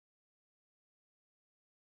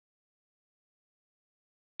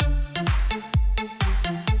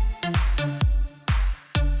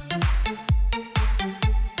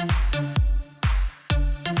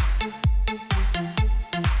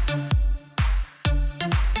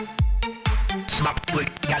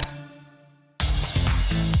SnapClickKat.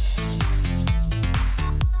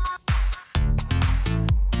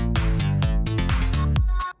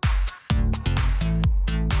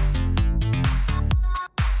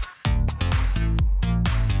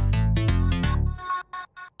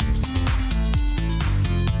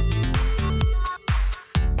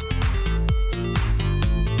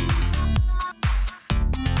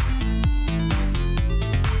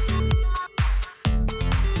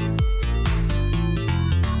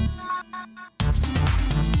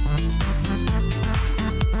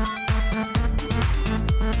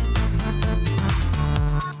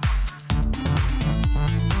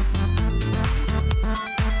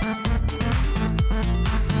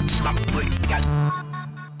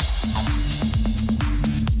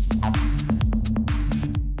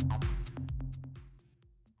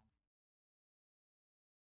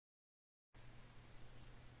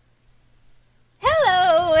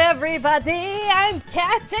 Everybody, I'm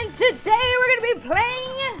Kat, and today we're gonna be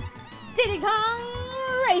playing Diddy Kong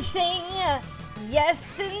Racing. Yes,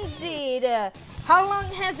 indeed. How long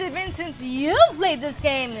has it been since you've played this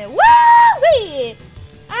game? Woo-wee!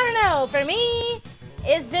 I don't know. For me,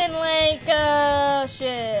 it's been like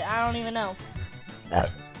shit. I don't even know.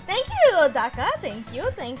 Thank you, Daka. Thank you.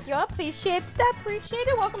 Appreciate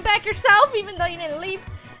it. Welcome back yourself, even though you didn't leave.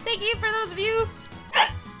 Thank you for those of you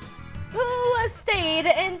who stayed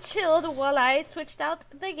and chilled while I switched out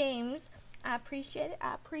the games. I appreciate it.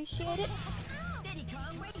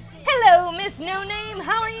 Hello, Miss No Name.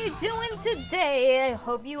 How are you doing today? I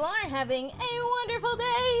hope you are having a wonderful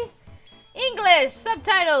day. English,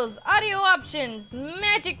 subtitles, audio options,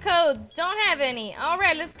 magic codes. Don't have any. All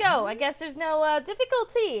right, let's go. I guess there's no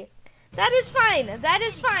difficulty. That is fine.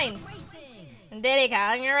 Diddy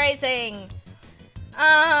Kong Racing.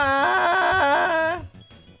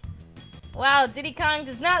 Wow, Diddy Kong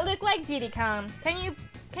does not look like Diddy Kong. Can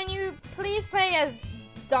you please play as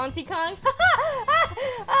Donkey Kong?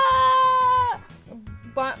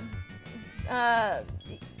 I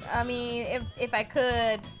mean, if I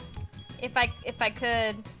could, I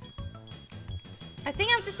think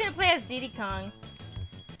I'm just gonna play as Diddy Kong.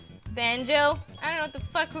 Banjo. I don't know what the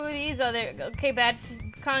fuck. Who are these other? Okay, Bad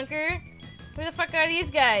Conqueror. Who the fuck are these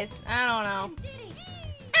guys? I don't know.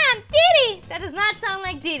 I'm Diddy. That does not sound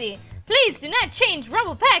like Diddy. Please do not change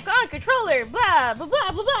rumble pack on controller. Blah, blah,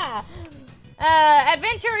 blah, blah, blah.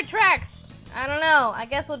 Adventure or tracks? I don't know. I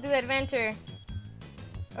guess we'll do adventure.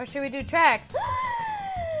 Or should we do tracks?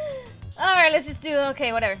 Alright, let's just do,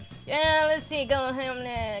 okay, whatever. Yeah, let's see. Go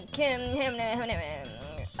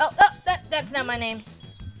that's not my name.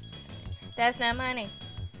 That's not my name.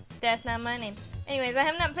 Anyways, I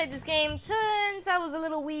have not played this game since I was a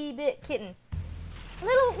little wee bit kitten.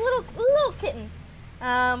 Little kitten.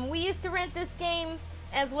 We used to rent this game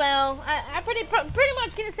as well. I pretty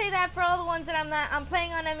much gonna say that for all the ones that I'm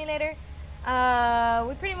playing on emulator.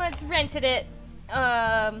 We pretty much rented it.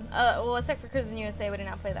 Well, except for Cruising USA, we did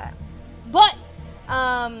not play that. But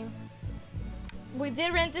we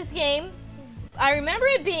did rent this game. I remember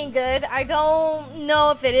it being good. I don't know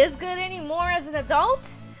if it is good anymore as an adult.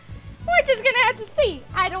 We're just gonna have to see.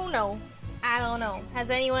 I don't know. Has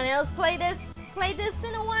anyone else played this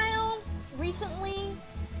in a while? Recently?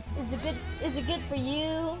 Is it good for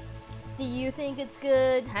you? Do you think it's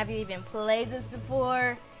good? Have you even played this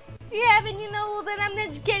before? If you haven't, you know, then I'm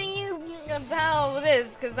educating you about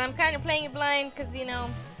this, because I'm kind of playing it blind, because, you know,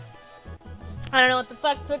 I don't know what the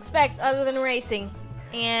fuck to expect other than racing,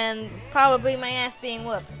 and probably my ass being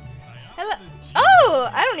whooped. Hello. Oh,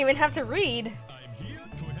 I don't even have to read. I'm here to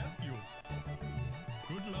help you.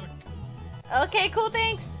 Good luck. Okay, cool,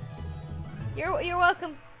 thanks. You're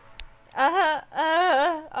welcome.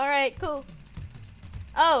 Alright, cool.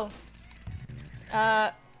 Oh.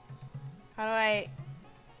 How do I...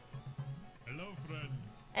 Hello, friend.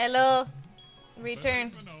 Hello. Return.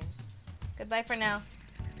 Bye for now. Goodbye for now.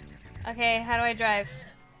 Okay, how do I drive?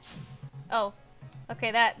 Oh.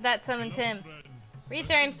 Okay, that summons Hello, him. friend.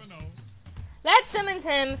 Return. Bye for now. That summons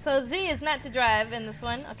him, so Z is not to drive in this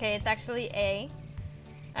one. Okay, it's actually A.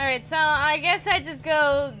 Alright, so I guess I just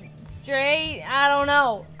go straight. I don't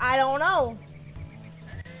know.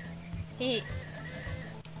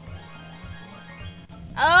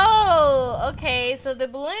 Oh, okay, so the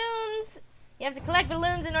balloons, you have to collect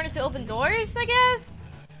balloons in order to open doors, I guess?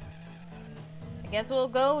 I guess we'll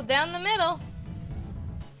go down the middle.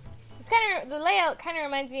 It's the layout kind of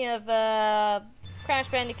reminds me of Crash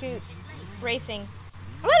Bandicoot Racing.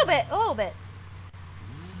 A little bit.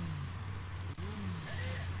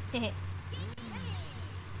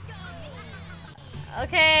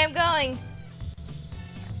 Okay, I'm going.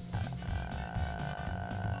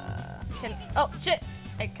 can. Oh shit!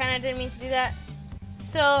 I kind of didn't mean to do that.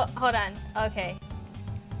 So hold on. Okay.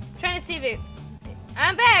 Trying to see if it.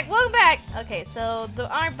 I'm back. Welcome back. Okay, so the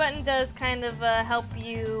R button does kind of help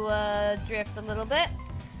you drift a little bit.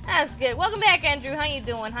 That's good. Welcome back, Andrew. How you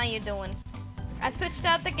doing? How you doing? I switched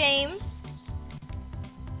out the games.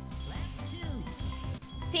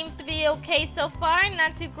 Seems to be okay so far.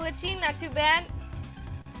 Not too glitchy. Not too bad.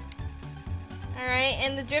 Alright,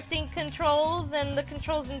 and the drifting controls and the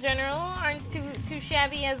controls in general aren't too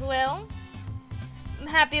shabby as well. I'm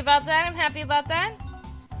happy about that. I'm happy about that.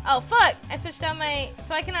 Oh, fuck! I switched out my...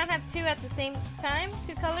 So I cannot have two at the same time?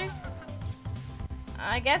 Two colors?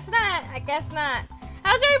 I guess not. I guess not.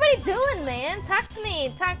 How's everybody doing, man? Talk to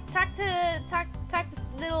me. Talk to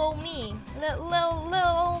little old me. Little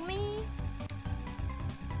old me.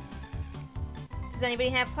 Does anybody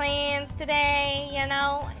have plans today? You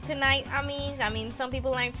know, tonight? I mean, some people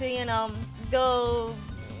like to, you know, go.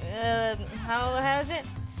 How is it?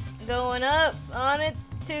 Going up on a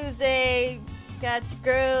Tuesday. Got your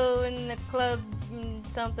girl in the club.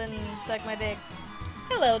 Something. Suck my dick.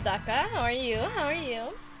 Hello, Daka. How are you? How are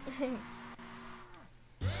you?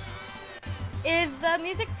 Is the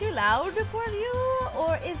music too loud for you,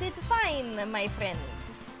 or is it fine, my friend?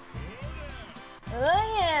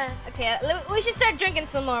 Oh yeah. Okay, we should start drinking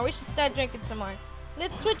some more. We should start drinking some more.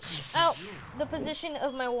 Let's switch out the position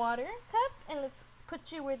of my water cup, and let's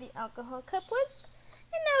put you where the alcohol cup was.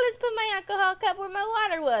 And now let's put my alcohol cup where my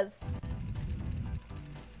water was.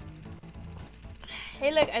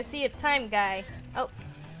 Hey look, I see a time guy. Oh.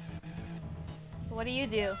 What do you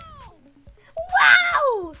do?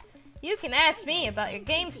 Wow! You can ask me about your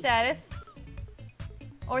game status.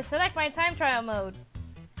 Or select my time trial mode.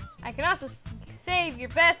 I can also save your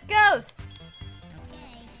best ghost.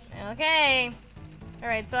 Okay.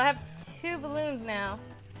 Alright, so I have 2 balloons now.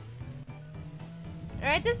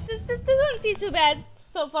 Alright, this doesn't seem too bad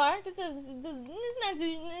so far. It's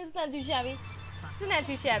not too shabby. It's not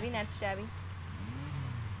too shabby, not too shabby.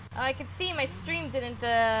 Oh, I can see my stream didn't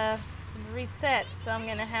reset, so I'm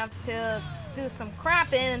gonna have to do some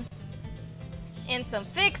cropping and some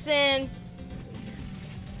fixing.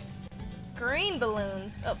 Green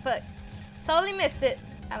balloons. Oh fuck. Totally missed it.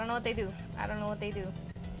 I don't know what they do. I don't know what they do.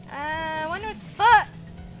 I wonder what the fuck.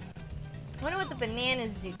 I wonder what the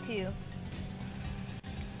bananas do too.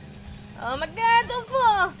 Oh my god, don't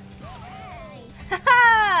fall!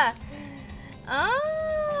 Haha! Oh!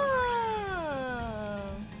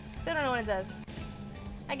 Still don't know what it does.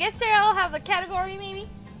 I guess they all have a category, maybe?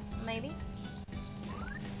 Maybe.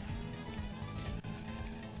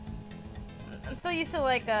 I'm so used to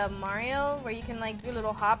like Mario, where you can like do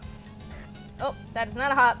little hops. Oh, that is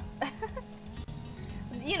not a hop.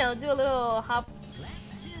 You know, do a little hop.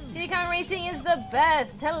 Diddy Kong Racing is the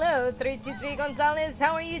best. Hello, 323 Gonzalez.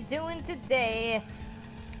 How are you doing today?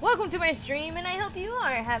 Welcome to my stream, and I hope you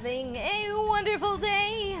are having a wonderful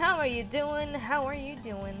day. How are you doing? How are you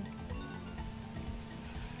doing?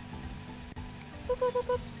 Boop, boop, boop,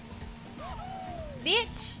 boop.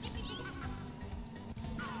 Bitch.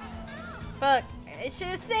 Fuck. I should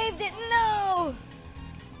have saved it. No.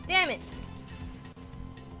 Damn it.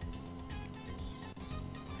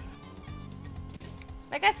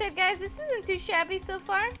 Like I said, guys, this isn't too shabby so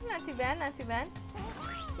far. Not too bad, not too bad.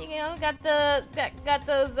 You know, got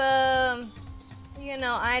those you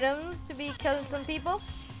know, items to be killing some people,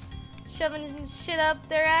 shoving shit up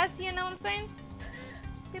their ass. You know what I'm saying?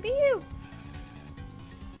 Could be you.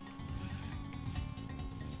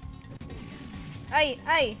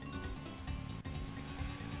 Aye.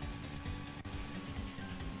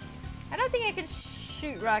 I don't think I can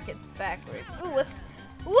shoot rockets backwards. Ooh,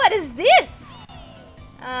 what is this?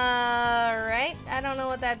 Alright, I don't know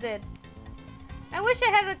what that did. I wish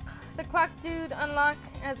I had the clock dude unlock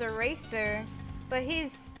as a racer, but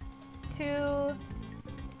he's super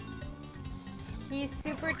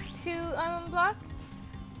 2 unblock.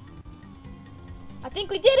 I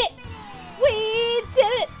think we did it! We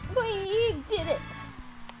did it! We did it!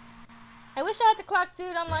 I wish I had the clock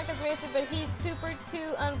dude unlock as a racer, but he's super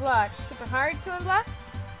 2 unblocked. Super hard to unblock?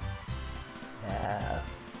 Yeah.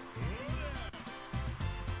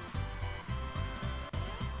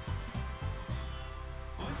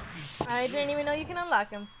 I didn't even know you can unlock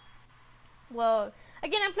him. Well,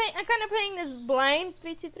 again, I'm kind of playing this blind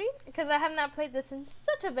 3-2-3 because I have not played this in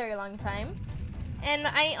such a very long time, and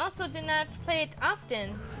I also did not play it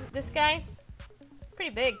often. This guy, is pretty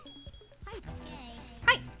big.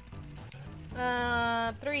 Hi.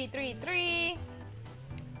 3-3-3.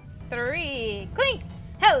 Clink.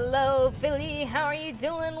 Hello, Philly. How are you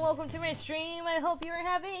doing? Welcome to my stream. I hope you are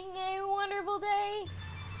having a wonderful day.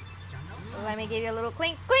 Let me give you a little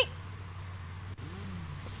clink.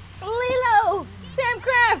 Lilo!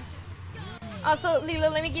 Samcraft! Also, Lilo,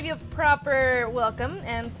 let me give you a proper welcome,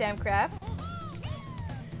 and Samcraft.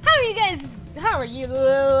 How are you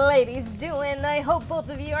ladies doing? I hope both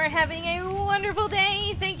of you are having a wonderful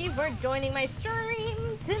day. Thank you for joining my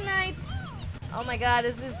stream tonight. Oh my god,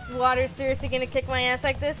 is this water seriously gonna kick my ass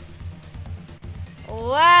like this?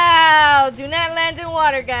 Wow, do not land in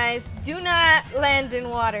water, guys. Do not land in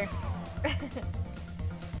water.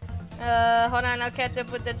 Hold on, I'll catch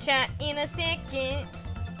up with the chat in a second.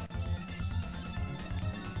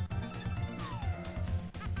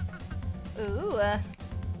 Ooh,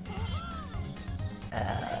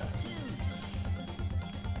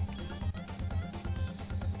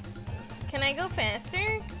 can I go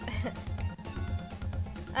faster?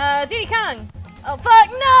 Diddy Kong! Oh fuck,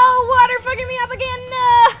 no! Water fucking me up again,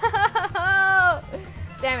 no!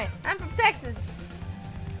 Damn it, I'm from Texas.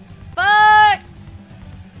 Fuck!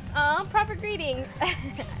 Oh, proper greeting.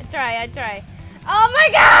 I try. Oh my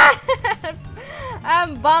god!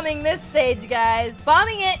 I'm bombing this stage, guys.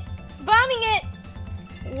 Bombing it!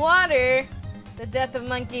 Water. The death of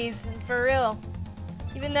monkeys, for real.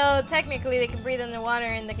 Even though technically they can breathe underwater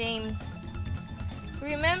in the games.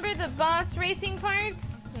 Remember the boss racing parts?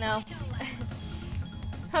 No.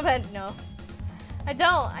 How about no? I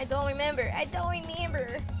don't remember.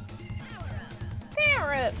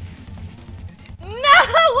 Power up. No!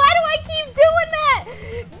 Why do I keep doing that?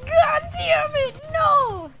 God damn it!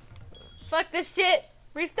 No! Fuck this shit.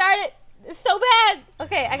 Restart it. It's so bad.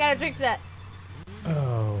 Okay, I gotta drink that.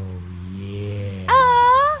 Oh, yeah.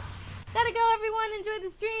 Gotta go, everyone. Enjoy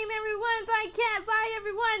the stream, everyone. Bye, cat. Bye,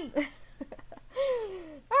 everyone.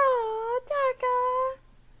 Oh, Darka.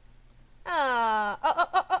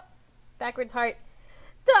 Oh. Backwards heart.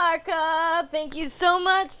 Darka, thank you so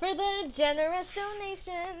much for the generous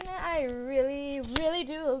donation. I really, really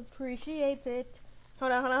do appreciate it.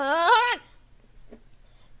 Hold on.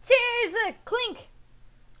 Cheers, clink.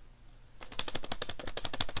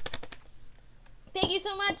 Thank you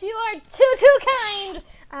so much. You are too kind.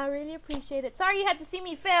 I really appreciate it. Sorry you had to see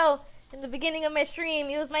me fail in the beginning of my stream.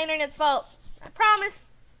 It was my internet's fault. I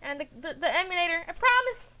promise. And the emulator. I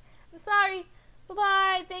promise. I'm sorry.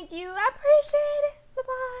 Bye-bye. Thank you. I appreciate it.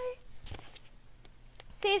 Bye-bye.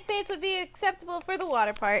 Safe states would be acceptable for the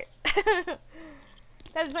water part.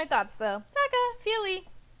 That is my thoughts, though. Taka,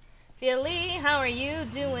 Feely, how are you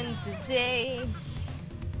doing today?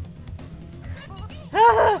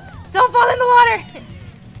 Don't fall in the water!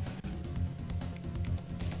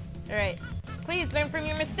 Alright. Please learn from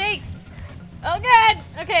your mistakes. Oh god!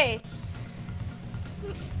 Okay.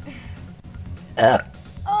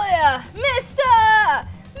 Oh yeah! Mister!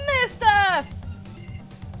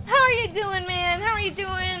 How are you doing, man? How are you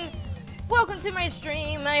doing? Welcome to my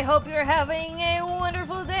stream. I hope you're having a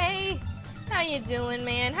wonderful day. How you doing,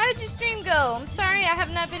 man? How did your stream go? I'm sorry I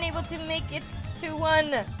have not been able to make it to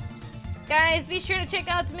one. Guys, be sure to check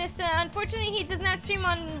out Mr. Unfortunately, he does not stream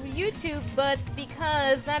on YouTube, but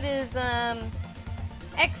because that is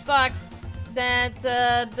Xbox that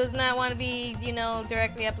does not want to be,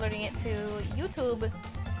 directly uploading it to YouTube.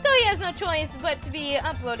 So he has no choice but to be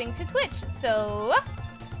uploading to Twitch. So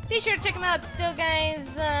be sure to check him out still, guys.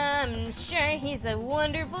 I'm sure he's a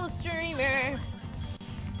wonderful streamer.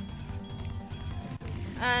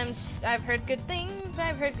 I've heard good things.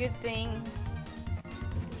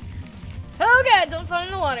 Oh god, don't fall in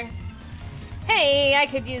the water. Hey, I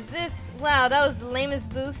could use this. Wow, that was the lamest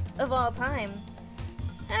boost of all time.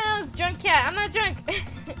 That was drunk cat. I'm not drunk.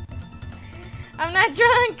 I'm not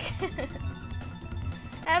drunk.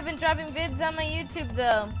 I've been dropping vids on my YouTube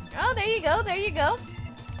though. Oh, there you go.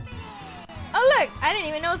 Oh look, I didn't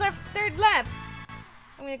even know it was our third lap.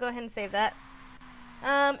 I'm gonna go ahead and save that.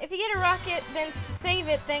 If you get a rocket, then save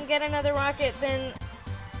it, then get another rocket, then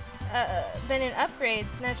it upgrades.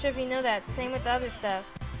 Not sure if you know that. Same with the other stuff.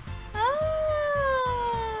 Oh,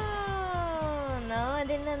 no, I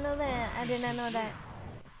did not know that.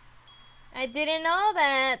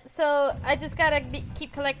 So I just gotta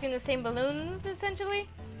keep collecting the same balloons, essentially.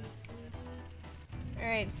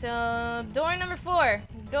 Alright, so door number 4.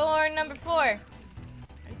 I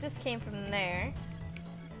just came from there.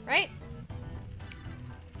 Right?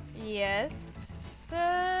 Yes.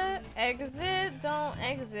 Exit. Don't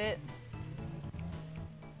exit.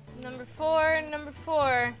 Number 4.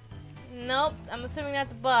 Nope. I'm assuming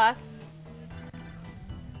that's a boss.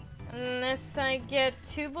 Unless I get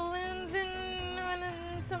 2 balloons and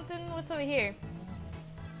something. What's over here?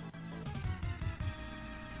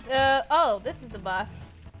 Oh, this is the boss.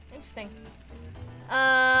 Interesting.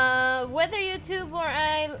 Whether YouTube or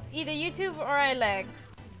either YouTube or I lagged.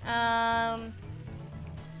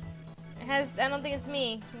 It has. I don't think it's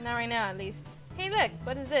me. Not right now, at least. Hey, look.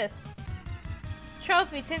 What is this?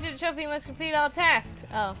 Trophy. Tinted trophy must complete all tasks.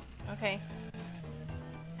 Oh, okay.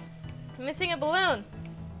 Missing a balloon.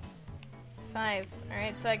 5.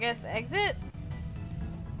 Alright, so I guess exit?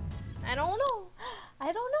 I don't know.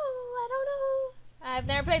 I don't know. I've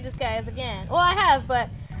never played this guy as again. Well, I have, but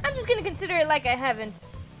I'm just gonna consider it like I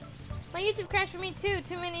haven't. My YouTube crashed for me too.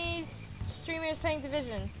 Too many streamers playing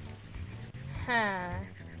Division. Huh.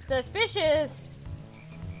 Suspicious.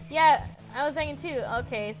 Yeah, I was thinking too.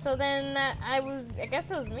 Okay, so then I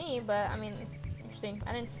guess it was me, but I mean, interesting.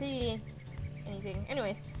 I didn't see anything.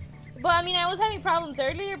 Anyways. But I mean, I was having problems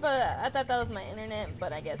earlier, but I thought that was my internet.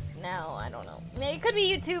 But I guess now, I don't know. Maybe it could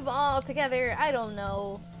be YouTube altogether. I don't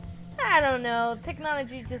know.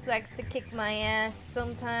 Technology just likes to kick my ass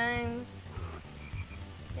sometimes.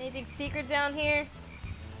 Anything secret down here?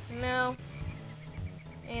 No.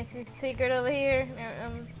 Anything secret over here?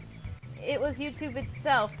 It was YouTube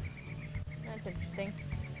itself. That's interesting.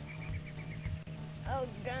 Oh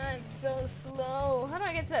god, it's so slow. How do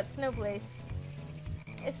I get to that snow place?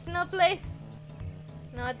 It's no place.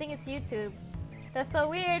 No, I think it's YouTube. That's so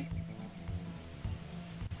weird.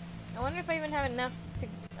 I wonder if I even have enough to...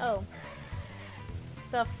 Oh.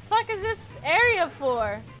 The fuck is this area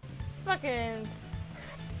for? It's fucking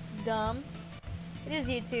dumb. It is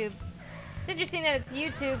YouTube. It's interesting that it's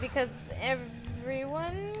YouTube because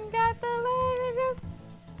everyone got the lag, I guess.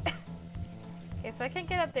 Okay, so I can't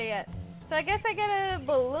get up there yet. So I guess I get a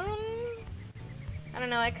balloon? I don't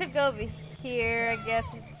know, I could go over here, I guess,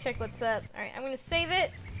 check what's up. Alright, I'm gonna save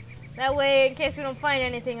it. That way, in case we don't find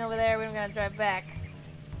anything over there, we don't gotta drive back.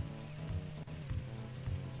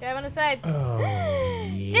 Drive on the sides. Oh, yeah.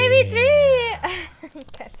 JB3!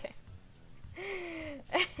 God damn.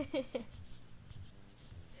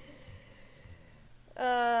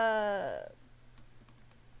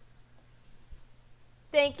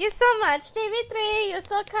 Thank you so much, JB3. You're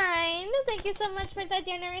so kind. Thank you so much for that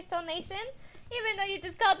generous donation. Even though you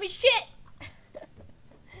just called me shit.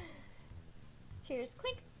 Cheers.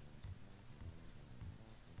 Clink.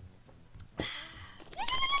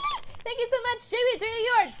 Thank you so much, JB3.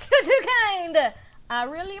 You are too kind. I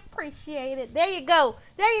really appreciate it. There you go.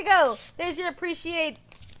 There you go. There's your appreciate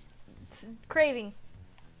craving.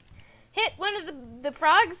 Hit one of the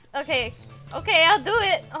frogs. Okay. Okay, I'll do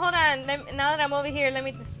it. Hold on. Now that I'm over here, let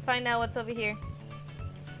me just find out what's over here.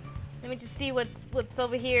 Let me just see what's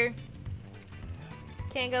over here.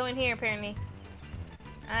 Can't go in here, apparently.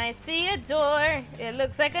 I see a door. It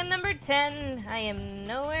looks like a number 10. I am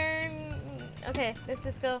nowhere. Okay, let's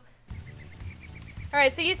just go.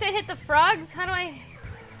 Alright, so you said hit the frogs? How do I...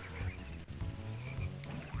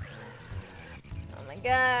 Oh my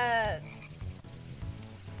god.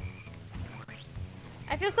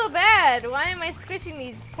 I feel so bad. Why am I squishing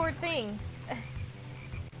these poor things?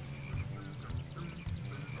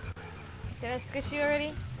 Did I squish you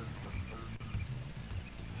already?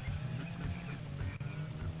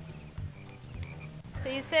 So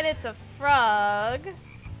you said it's a frog.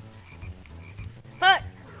 Fuck!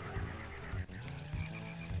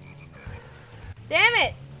 Damn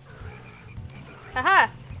it! Haha!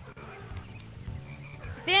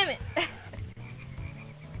 Damn it! Damn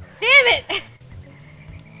it!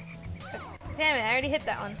 Damn it, I already hit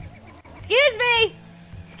that one. Excuse me!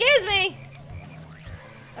 Excuse me!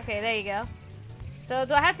 Okay, there you go. So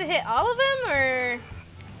do I have to hit all of them, or...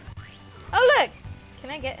 Oh look! Can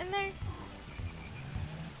I get in there?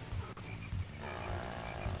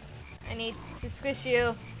 I need to squish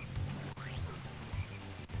you.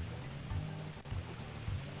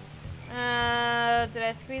 Did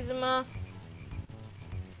I squeeze them all?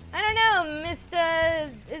 I don't know,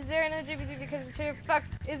 Mr. Is there another JP3 because it sure fuck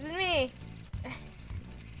isn't me?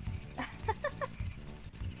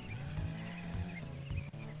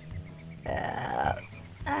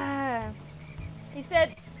 He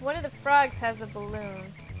said one of the frogs has a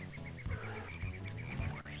balloon.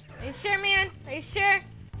 Are you sure, man? Are you sure?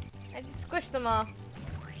 I just squished them all.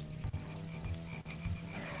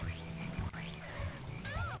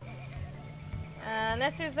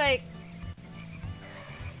 Unless there's like...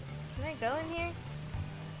 Can I go in here?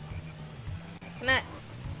 Cannot.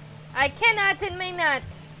 I cannot and may not.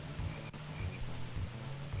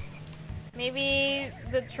 Maybe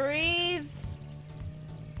the trees?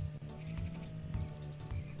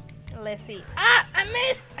 Let's see. Ah! I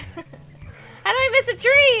missed! How do I miss a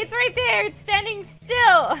tree? It's right there. It's standing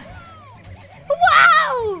still.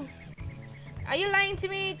 Wow! Are you lying to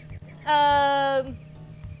me?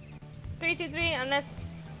 323, unless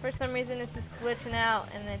for some reason it's just glitching out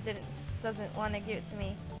and it doesn't want to give it to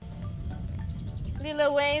me.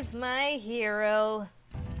 Lilo Way's my hero.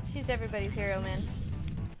 She's everybody's hero, man.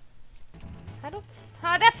 How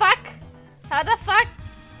the fuck? How the fuck?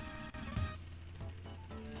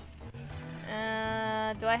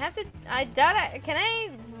 Do I have to? I doubt can I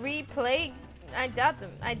replay? I doubt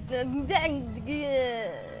them.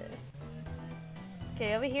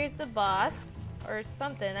 Okay, over here's the boss or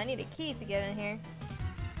something. I need a key to get in here.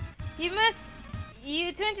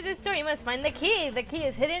 To enter the store, you must find the key. The key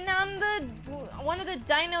is hidden on one of the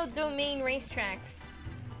Dino Domain racetracks.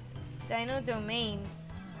 Dino Domain.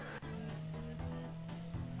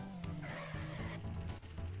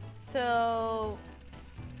 So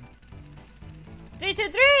 3, 2,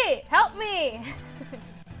 3! Help me!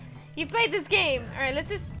 You played this game. Alright, let's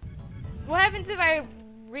just... What happens if I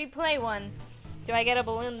replay one? Do I get a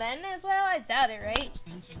balloon then as well? I doubt it, right?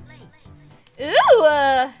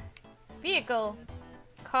 Ooh! Vehicle.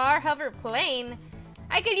 Car, hover, plane.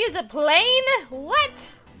 I could use a plane?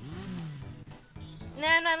 What? Nah,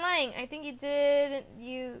 I'm not lying. I think you did...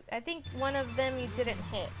 I think one of them you didn't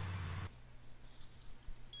hit.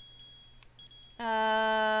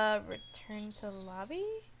 Return to lobby?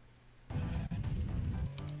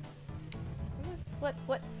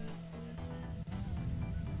 What?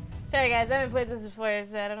 Sorry guys, I haven't played this before,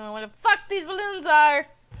 so I don't know what the fuck these balloons are!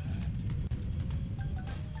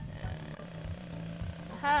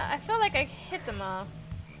 I feel like I hit them all.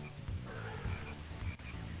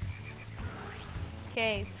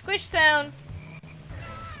 Okay, squish sound!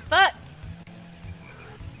 Fuck!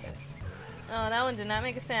 Oh, that one did not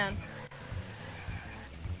make a sound.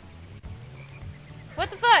 What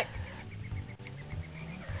the fuck?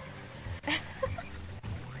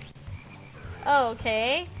 Oh,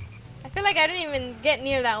 okay. I feel like I didn't even get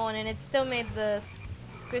near that one and it still made the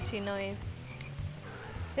squishy noise.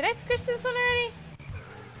 Did I squish this one already?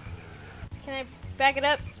 Can I back it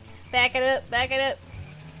up? Back it up, back it up.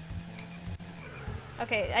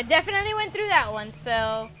 Okay, I definitely went through that one,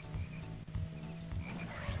 so...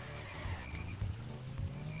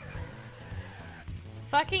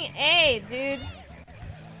 Fucking A, dude.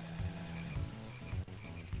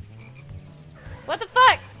 What the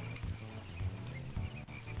fuck?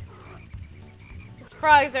 These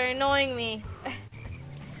frogs are annoying me.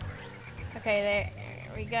 Okay, there.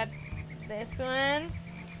 We got this one.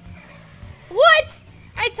 What?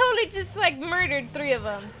 I totally just like murdered 3 of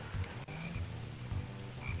them.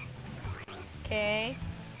 Okay.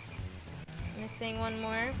 Missing one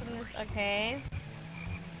more from this. Okay.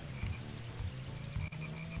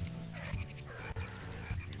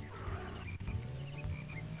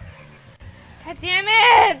 God damn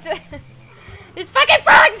it! These fucking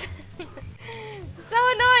frogs! So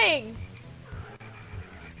annoying!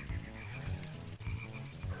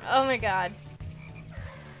 Oh my god.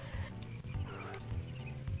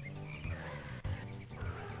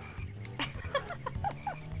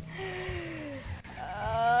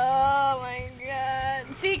 Oh my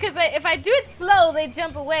god. See, because if I do it slow, they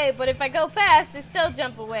jump away, but if I go fast, they still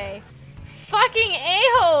jump away. Fucking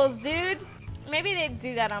a-holes, dude! Maybe they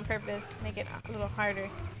do that on purpose. Make it a little harder.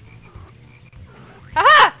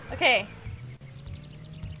 Haha! Okay.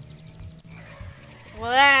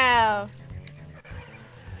 Wow.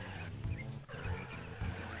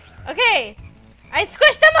 Okay. I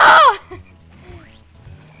squished them all!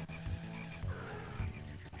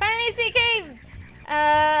 Finally see cave!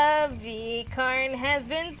 V-card has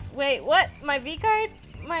been... Wait, what? My V-card?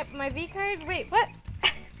 My V-card? Wait, what?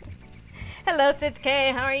 Hello,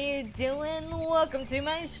 SitK, how are you doing? Welcome to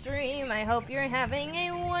my stream. I hope you're having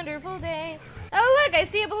a wonderful day. Oh, look, I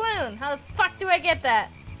see a balloon. How the fuck do I get that?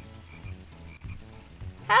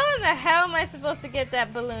 How in the hell am I supposed to get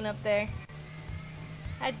that balloon up there?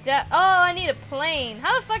 Oh, I need a plane.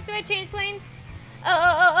 How the fuck do I change planes?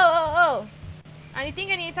 Oh. I think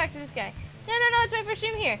I need to talk to this guy. No, it's my first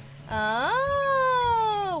stream here.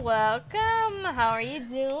 Oh, welcome. How are you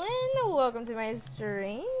doing? Welcome to my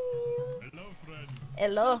stream.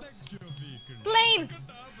 Hello. Plane!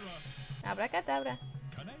 Abracadabra.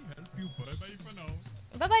 Can I help you? Bye-bye for now.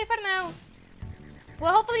 Bye-bye for now.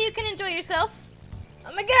 Well, hopefully you can enjoy yourself.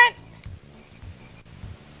 Oh my god!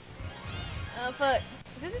 Oh fuck.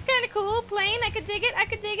 This is kind of cool. Plane, I could dig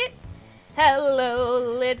it. Hello,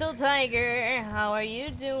 little tiger. How are you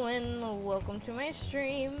doing? Welcome to my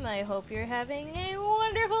stream. I hope you're having a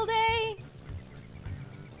wonderful day.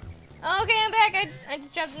 Okay, I'm back. I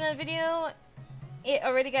just dropped another video. It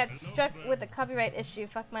already got struck with a copyright issue.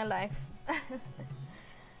 Fuck my life.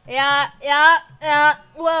 Yeah.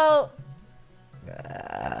 Well.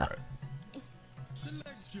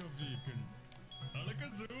 Select your vehicle.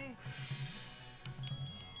 Alakazoo.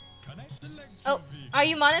 Can I select your vehicle? Are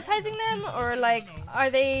you monetizing them, or like, are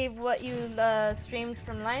they what you streamed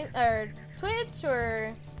from live or Twitch,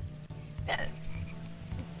 or?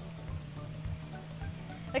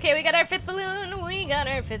 Okay, we got our 5th balloon. We got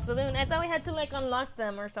our 5th balloon. I thought we had to like unlock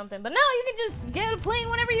them or something, but no, you can just get a plane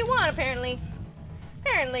whenever you want. Apparently.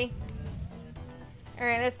 All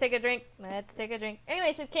right, let's take a drink.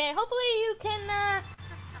 Anyways, okay, hopefully you can,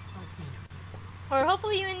 or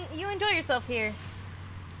hopefully you enjoy yourself here.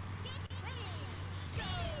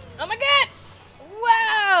 Oh my god!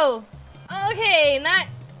 Wow! Okay, not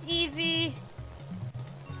easy.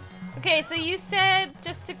 Okay, so you said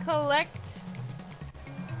just to collect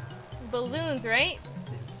balloons, right?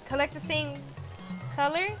 Collect the same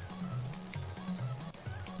color?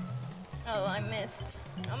 Oh, I missed.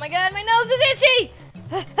 Oh my god, my nose is itchy!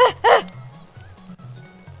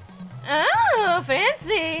 Oh,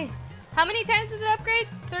 fancy! How many times does it upgrade?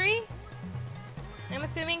 3? I'm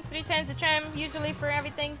assuming 3 times the charm, usually for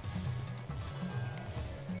everything.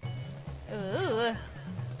 Ooh.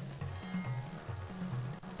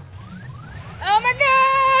 Oh my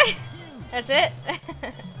god! That's it?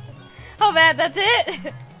 Oh man, that's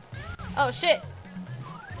it? Oh shit.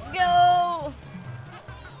 Go!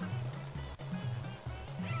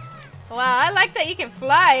 Wow, I like that you can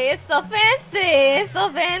fly. It's so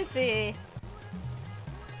fancy.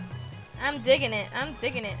 I'm digging it.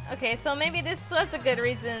 Okay, so maybe this was a good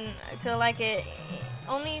reason to like it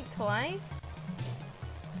only twice.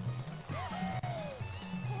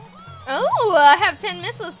 Oh, I have 10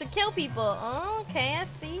 missiles to kill people. Okay, I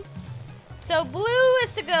see. So blue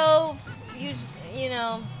is to go, you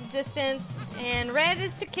know, distance, and red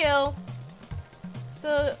is to kill.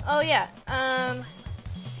 So, oh yeah.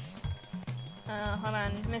 Hold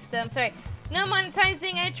on, missed them. Sorry. No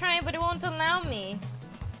monetizing. I tried, but it won't allow me.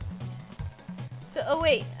 So, oh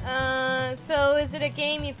wait. So is it a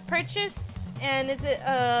game you've purchased? And is it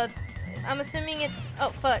I'm assuming it's,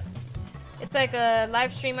 oh fuck. It's like a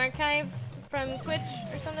live stream archive from Twitch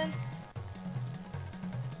or something.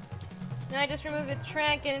 No, I just removed the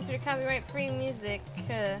track and insert copyright-free music.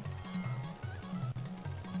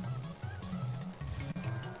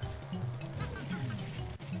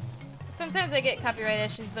 Sometimes I get copyright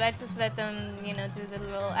issues, but I just let them, you know, do the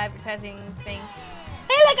little advertising thing.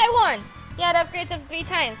 Hey, look, I won! Yeah, it upgrades up 3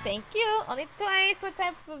 times. Thank you. Only twice. What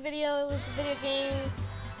type of video? It was a video game.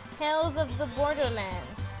 Tales of the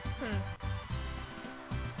Borderlands.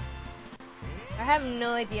 I have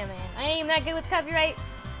no idea, man. I ain't that good with copyright.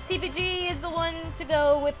 CPG is the one to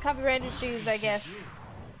go with copyright issues, I guess.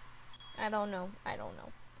 I don't know.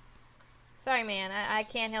 Sorry, man. I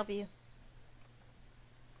can't help you.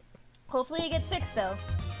 Hopefully it gets fixed, though.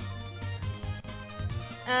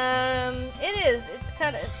 It is. It's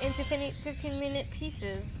cut into 15-minute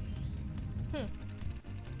pieces.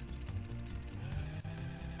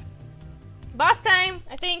 Boss time,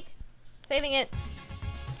 I think. Saving it.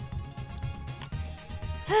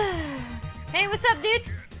 Hey, what's up, dude?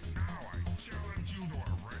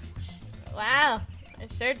 Wow.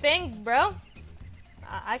 Sure thing, bro.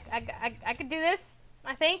 I could do this.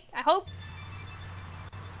 I think. I hope.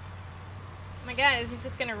 Oh my god, is he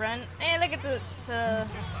just gonna run? Hey, look at the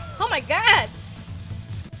oh my god!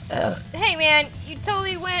 Hey man, you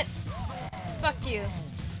totally went. Fuck you.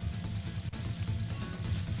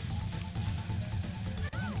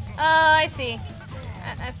 Oh, I see.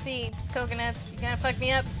 I see. Coconuts. You gonna fuck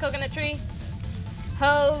me up, coconut tree?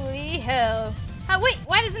 Holy hell. Oh wait,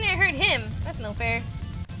 why doesn't it hurt him? That's no fair.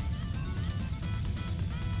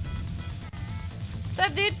 What's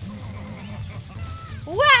up, dude?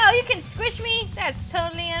 Wow, you can squish me? That's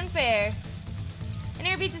totally unfair. I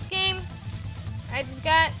never beat this game. I just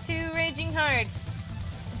got too raging hard.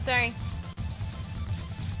 I'm sorry.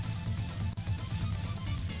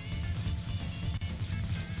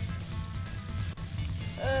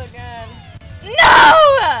 Oh god.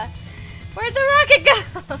 No! Where'd the rocket go?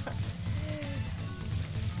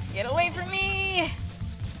 Get away from me!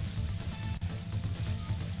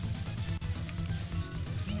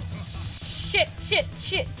 Shit.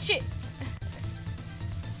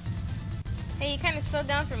 Hey, you kind of slowed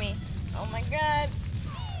down for me. Oh my god.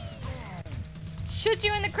 Shoot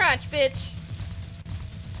you in the crotch, bitch.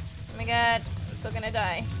 Oh my god. I'm still gonna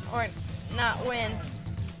die. Or not win.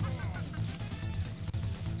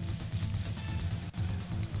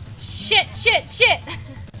 Shit.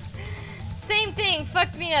 Same thing.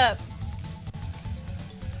 Fucked me up.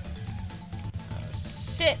 Oh,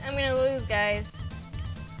 shit. I'm gonna lose, guys.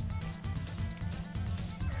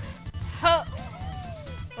 Oh.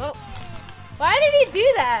 Oh. Why did he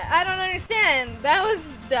do that? I don't understand. That was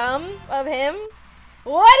dumb of him.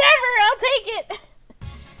 Whatever, I'll take it.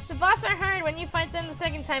 The boss are hard. When you fight them the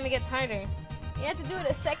second time, it gets harder. You have to do it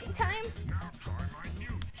a second time? Now try my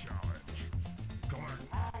new challenge. Collect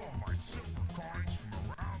all of my silver coins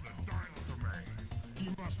from around the dial domain.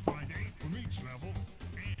 You must find 8 from each level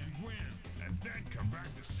and win, and then come back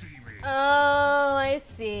to see me. Oh, I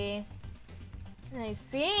see. I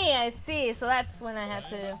see. So that's when I have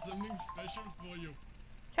to Something special for you.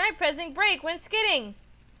 try pressing break when skidding.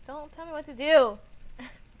 Don't tell me what to do.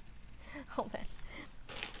 Hold on.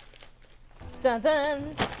 Dun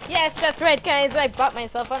dun. Yes, that's right, guys. I bought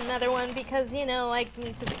myself another one because, you know, I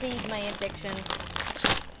need to feed my addiction.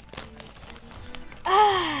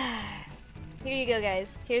 Ah. Here you go,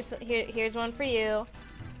 guys. Here's one for you.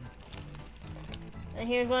 And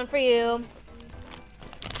here's one for you.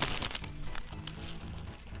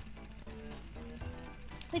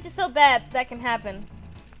 I just feel bad that can happen.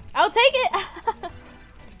 I'll take it!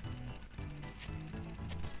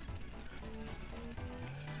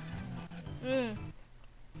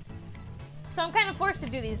 So I'm kind of forced to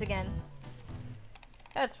do these again.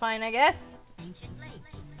 That's fine, I guess.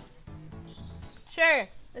 Sure.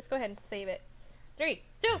 Let's go ahead and save it. 3,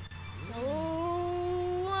 2, 1.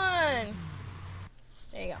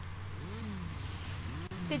 There you go.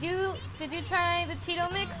 Did you try the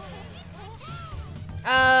Cheeto mix?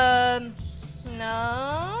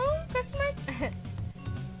 No? Question mark?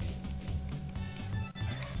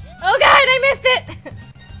 Oh god, I missed it!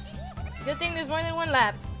 Good thing there's more than one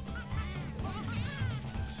lap.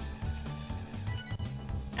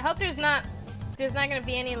 I hope there's not gonna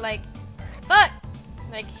be any like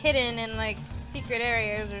hidden in like secret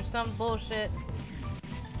areas or some bullshit.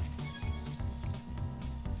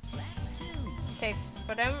 Okay,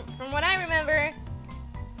 from what I remember,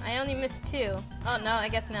 I only missed 2. Oh no, I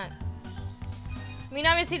guess not. I mean,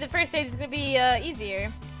 obviously the first stage is gonna be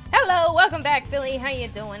easier. Hello, welcome back, Philly. How you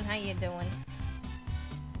doing? How you doing?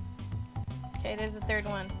 Okay, there's the third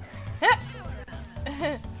one.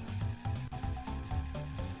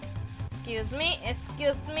 Excuse me.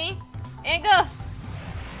 There you go.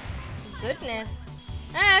 Goodness.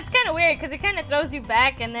 It's kind of weird because it kind of throws you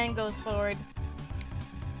back and then goes forward.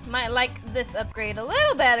 Might like this upgrade a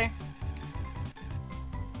little better.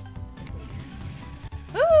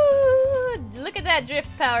 Woo! Look at that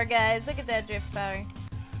drift power, guys. Look at that drift power.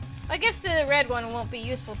 I guess the red one won't be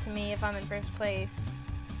useful to me if I'm in first place.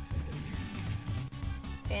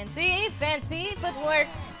 Fancy footwork.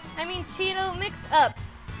 I mean Cheeto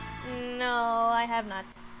mix-ups. No, I have not.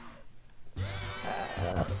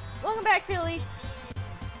 Welcome back, Philly.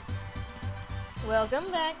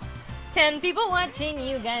 Welcome back. 10 people watching.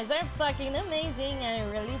 You guys are fucking amazing. I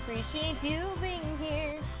really appreciate you being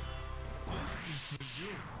here.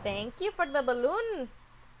 Thank you for the balloon.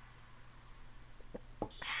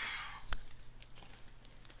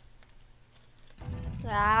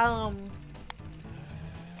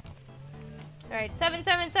 Alright,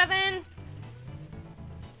 777.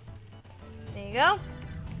 There you go.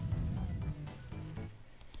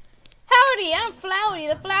 Howdy, I'm Flowey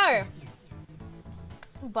the Flower.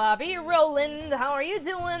 Bobby Roland, how are you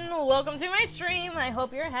doing? Welcome to my stream. I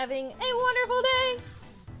hope you're having a wonderful day.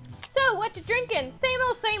 So, what you drinking?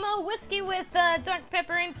 Same old whiskey with Dr.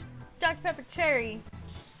 Pepper and Dr. Pepper cherry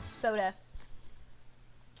soda.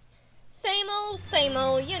 Same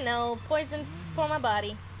old, you know, poison for my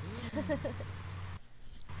body.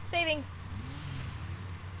 Saving.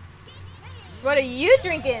 What are you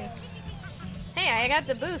drinking? Hey, I got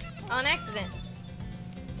the boost on accident.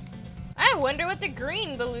 I wonder what the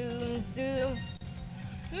green balloons do.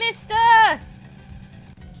 Mister!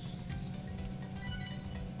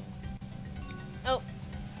 Oh.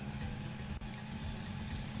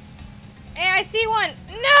 Hey, I see one.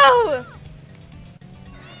 No!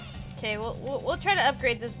 Okay, we'll try to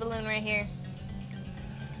upgrade this balloon right here.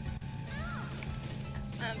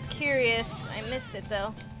 I'm curious. I missed it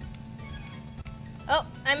though. Oh,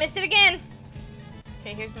 I missed it again.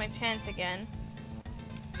 Okay, here's my chance again.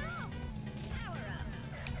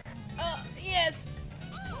 Oh, yes.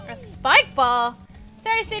 A spike ball.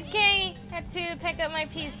 Sorry, Sid K. Had to pick up my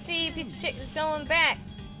PC. Piece of shit is going back.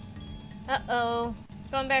 Uh-oh.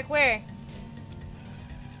 Going back where?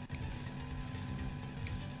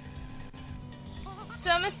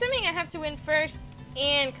 So I'm assuming I have to win first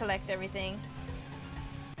and collect everything.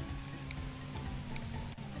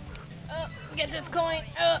 Oh, get this coin.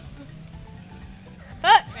 Oh,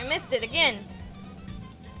 I missed it again.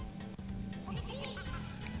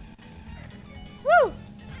 Woo!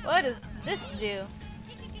 What does this do?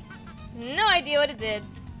 No idea what it did.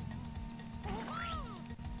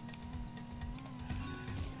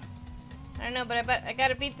 I don't know, but I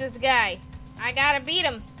gotta beat this guy. I gotta beat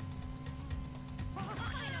him.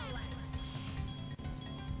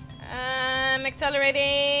 I'm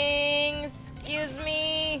accelerating. Excuse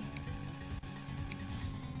me.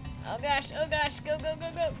 Oh gosh, go, go,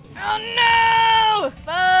 go, go. Oh no!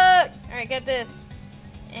 Fuck! Alright, get this.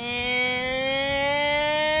 And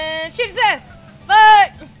shoot his ass!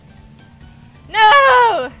 Fuck!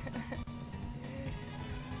 No!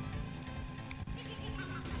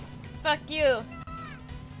 Fuck you.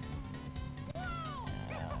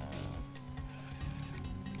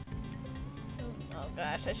 Oh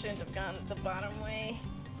gosh, I shouldn't have gone the bottom way.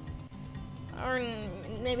 Or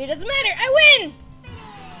maybe it doesn't matter. I win!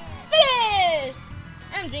 Finish!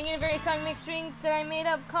 I'm drinking a very strong mixed drink that I made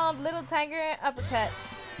up called Little Tiger Uppercut.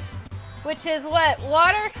 Which is what?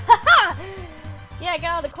 Water? Haha! Yeah, I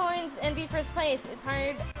got all the coins and beat first place. It's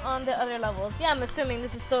hard on the other levels. Yeah, I'm assuming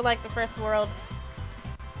this is still like the first world.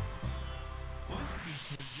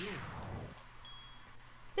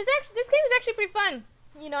 This game is actually pretty fun.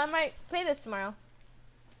 You know, I might play this tomorrow.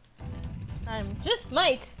 I just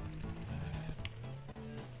might.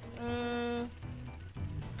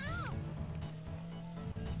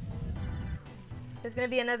 There's gonna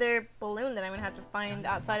be another balloon that I'm gonna have to find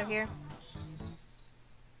outside of here.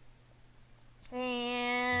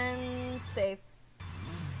 And save.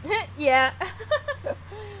 Yeah.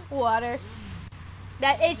 Water.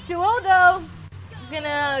 That H2O though is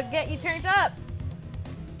gonna get you turned up.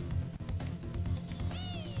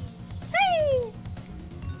 Hey!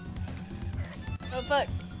 Oh fuck.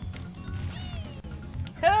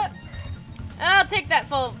 Huh. I'll take that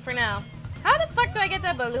fall for now. How the fuck do I get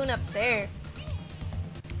that balloon up there?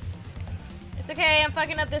 It's okay, I'm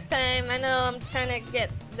fucking up this time. I know I'm trying to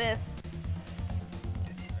get this.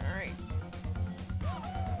 Alright.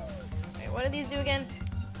 Wait, what do these do again?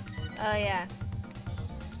 Oh, yeah.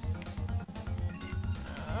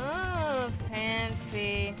 Oh,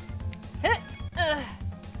 fancy.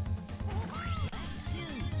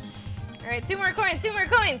 Alright, two more coins, two more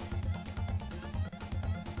coins!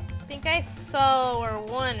 I think I saw where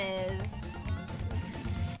one is.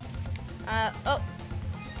 Oh.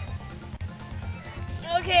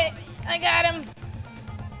 Okay, I got him.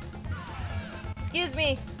 Excuse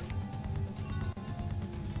me.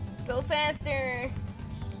 Go faster.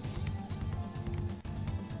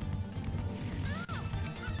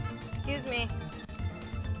 Excuse me.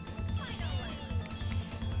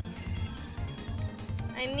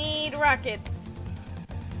 I need rockets.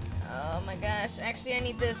 Oh my gosh, actually I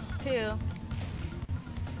need this too.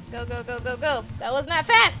 Go, go, go, go, go. That was not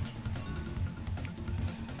fast.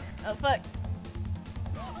 Oh fuck.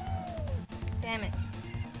 Damn it.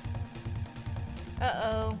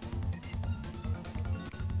 Uh-oh.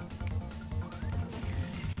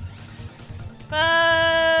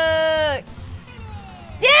 Fuck!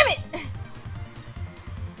 Damn it!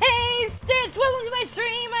 Hey, Stitch, welcome to my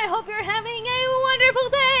stream. I hope you're having a wonderful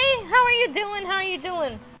day. How are you doing? How are you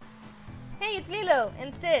doing? Hey, it's Lilo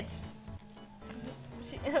and Stitch.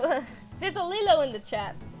 There's a Lilo in the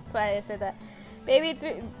chat. That's why I said that. Baby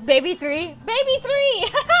three. Baby three? Baby three!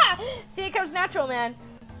 See, it comes natural, man.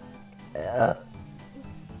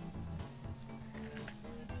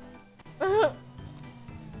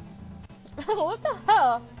 What the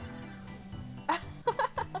hell?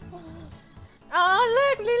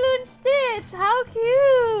 Oh, look, Lilo and Stitch. How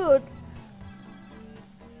cute.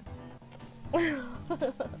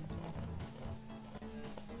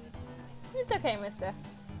 It's okay, mister.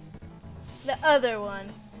 The other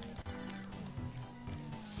one.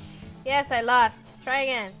 Yes, I lost. Try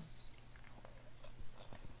again.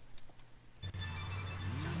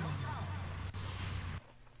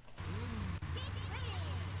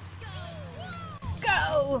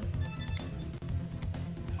 Go!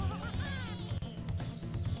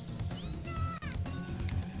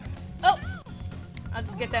 Oh! I'll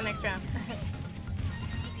just get that next round.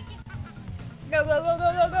 Go, go, go,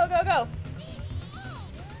 go, go, go, go, go!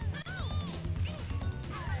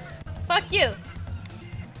 Fuck you!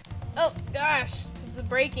 Oh gosh, the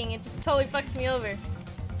braking, it just totally fucks me over.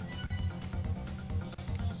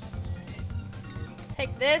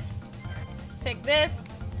 Take this. Take this.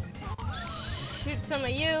 Shoot some of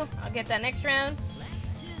you. I'll get that next round.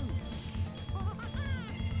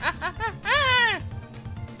 Ah, ah, ah, ah.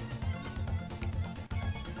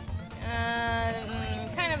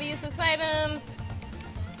 Kind of a useless item.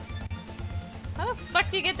 How the fuck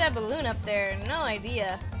do you get that balloon up there? No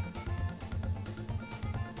idea.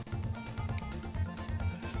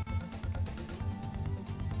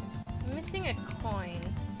 I'm missing a coin.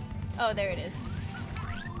 Oh, there it is.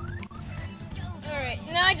 Alright,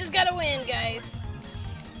 now I just gotta win, guys.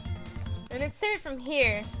 And it's started from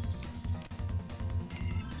here.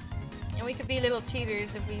 And we could be little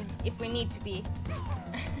cheaters if we need to be.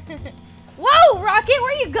 Whoa, Rocket,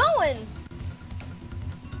 where are you going?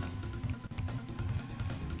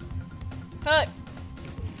 Fuck.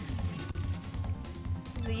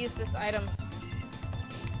 This is a useless item.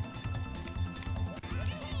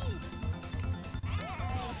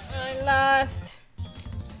 I lost.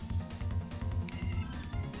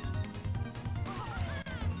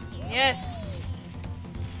 Yes.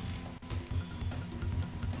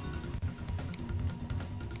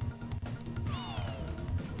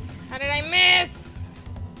 How did I miss?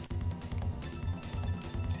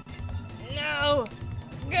 No.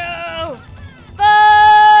 Go. Fuck.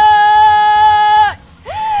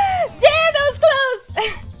 Damn, that was close.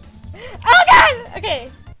 Oh god. Okay.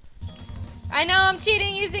 I know I'm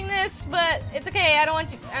cheating using this, but it's okay. I don't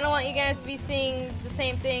want you guys to be seeing the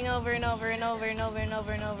same thing over and over and over and over and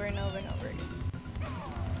over and over and over and over again.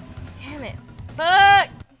 Damn it. Fuck!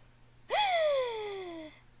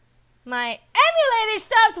 My emulator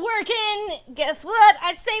stopped working! Guess what?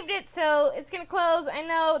 I saved it, so it's gonna close. I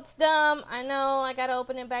know it's dumb. I know I gotta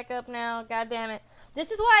open it back up now. God damn it.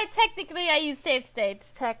 This is why technically I use save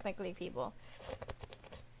states. Technically, people.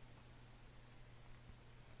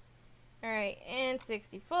 Alright, and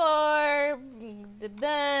 64.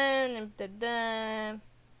 Done. I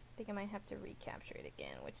think I might have to recapture it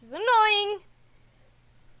again, which is annoying.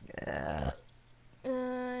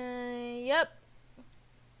 Yep.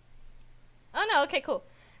 Oh no, okay, cool.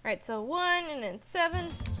 Alright, so 1 and then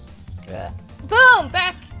 7. Boom!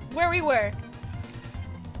 Back where we were.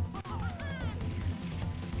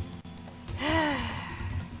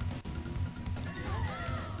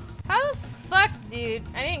 How the fuck, dude?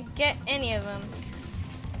 I didn't get any of them.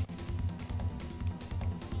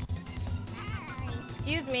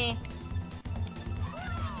 Excuse me.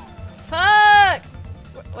 Fuck!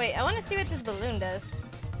 Wait, I want to see what this balloon does.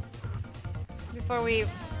 Before we...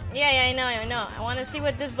 Yeah, I know. I want to see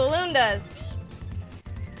what this balloon does.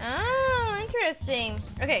 Oh, interesting.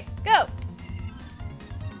 Okay, go!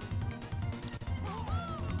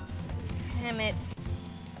 Damn it.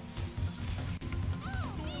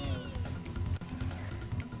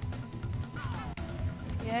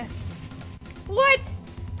 Yes. What?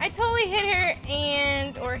 I totally hit her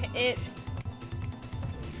and... or it...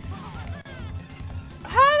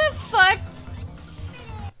 How the fuck?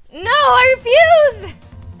 No, I refuse!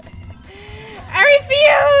 I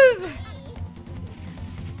refuse!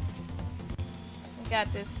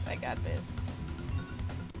 I got this.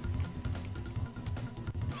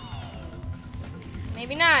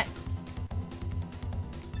 Maybe not.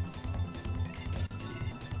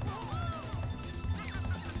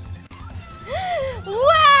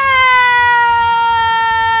 Wow!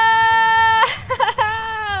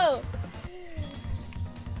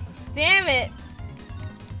 Damn it.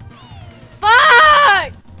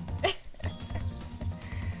 Fuck!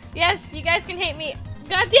 Yes, you guys can hate me.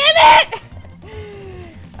 God damn it!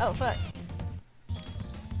 Oh, fuck.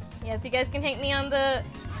 Yes, you guys can hate me on the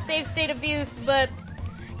save state abuse, but...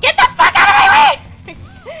 Get the fuck out of my way!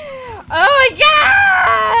 Oh my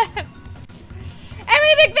god!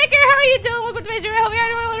 Emily McVicker, how are you doing? Welcome to my stream. I hope you're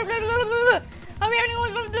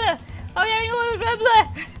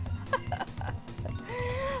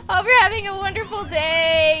having a wonderful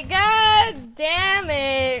day. God damn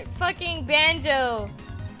it. Fucking Banjo.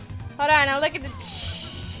 Hold on, I'll look at the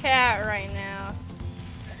chat right now.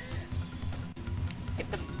 Get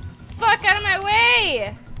the fuck out of my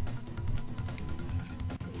way!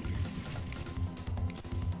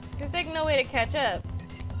 There's like no way to catch up.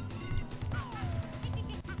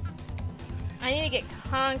 I need to get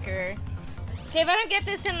Conquer. Okay, if I don't get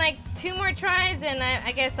this in like 2 more tries, then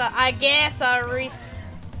I guess I'll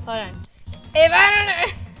hold on. If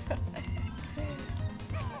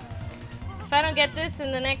I don't get this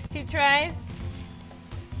in the next 2 tries,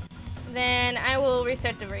 then I will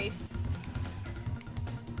restart the race.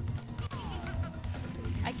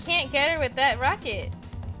 I can't get her with that rocket.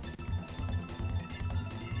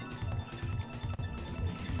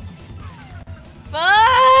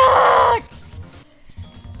 Fuck!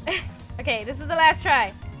 Okay, this is the last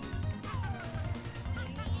try.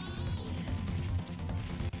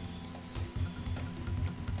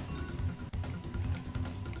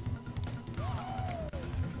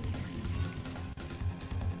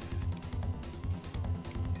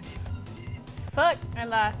 Fuck, I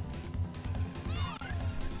lost.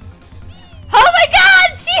 Oh my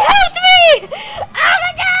god, she helped me! Oh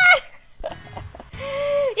my god!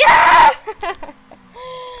 Yeah!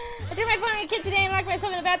 I threw my phone at a kid today and locked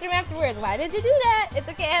myself in the bathroom afterwards. Why did you do that? It's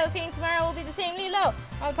okay, I have a feeling tomorrow will be the same low.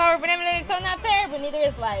 All the power of an emulator is so not fair, but neither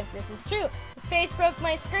is life. This is true. His face broke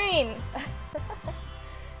my screen.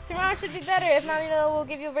 Tomorrow should be better. If not, we'll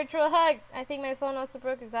give you a virtual hug. I think my phone also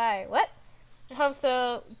broke his eye. What? I hope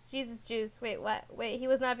so. Jesus juice. Wait, what? Wait, he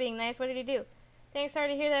was not being nice. What did he do? Thanks, sorry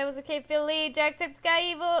to hear that. It was okay, Philly. Jack took the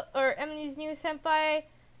guy evil. Or Emily's new senpai.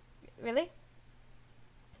 Really?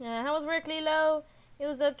 How was work, Lilo? It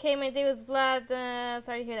was okay. My day was blah.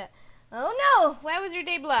 Sorry to hear that. Oh no! Why was your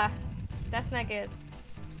day blah? That's not good.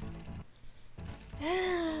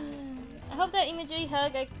 I hope that emoji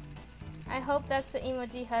hug. I hope that's the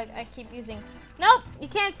emoji hug I keep using. Nope, you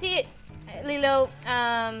can't see it, Lilo.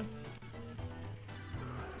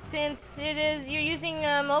 Since you're using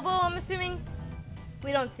mobile, I'm assuming.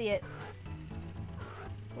 We don't see it.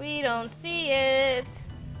 We don't see it.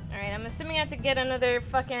 All right, I'm assuming I have to get another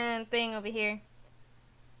fucking thing over here.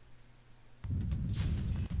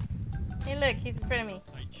 Hey, look, he's in front of me.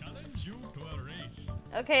 I challenge you to a race.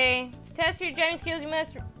 Okay, to test your driving skills, you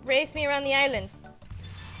must race me around the island.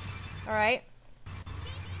 Alright.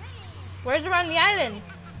 Where's around the island?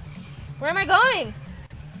 Where am I going?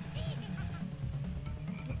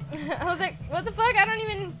 I was like, what the fuck? I don't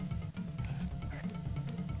even...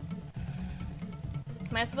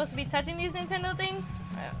 Am I supposed to be touching these Nintendo things?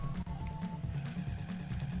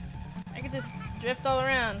 I could just drift all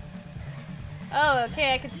around. Oh,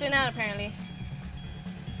 okay, I can spin out apparently.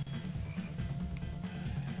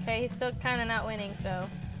 Okay, he's still kind of not winning, so...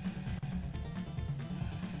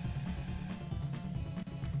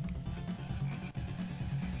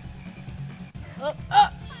 Oh, oh!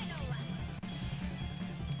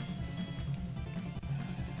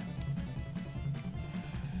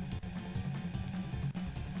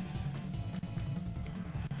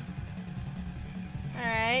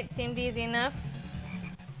 Alright, seemed easy enough.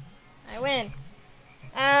 I win.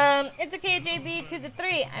 It's okay, JB, to the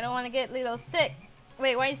 3. I don't want to get Lilo sick.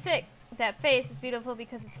 Wait, why are you sick? That face is beautiful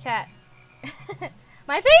because it's cat.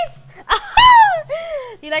 My face?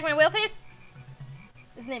 Do you like my whale face?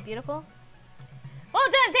 Isn't it beautiful? Well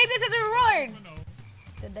done! Take this as a reward!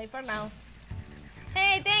 Good day for now.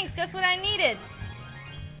 Hey, thanks! Just what I needed!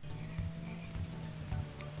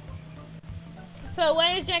 So,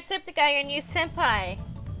 why is Jacksepticeye your new senpai?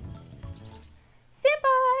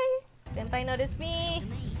 Senpai! Senpai noticed me!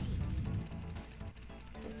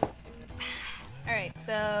 Alright,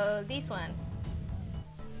 so this one.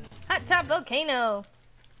 Hot Top Volcano!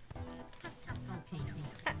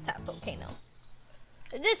 Hot Top Volcano.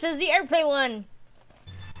 This is the airplane one!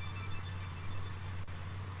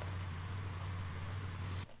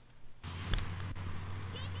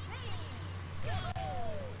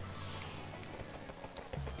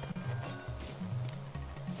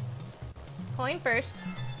 Coin first.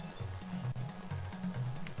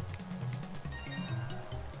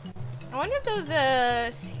 I wonder if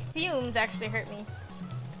those fumes actually hurt me.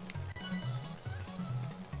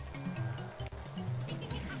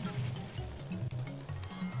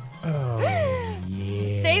 Oh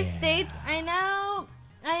yeah. Safe states. I know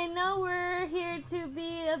we're here to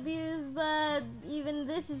be abused, but even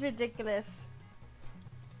this is ridiculous.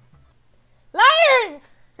 Liar!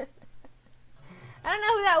 I don't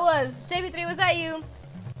know who that was. JB3, was that you?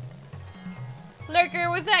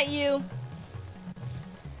 Lurker, was that you?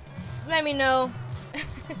 Let me know.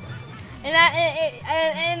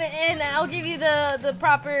 and I'll give you the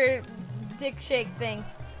proper dick shake thing.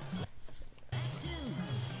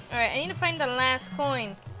 Alright, I need to find the last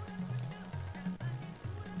coin.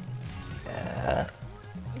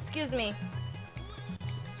 Excuse me.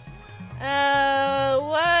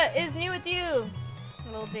 What is new with you?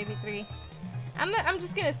 Little JB3. I'm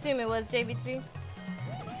just gonna assume it was JB3.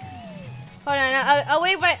 Hold on, I'll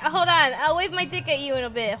wave my I'll wave my dick at you in a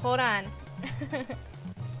bit. Hold on. Can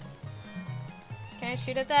I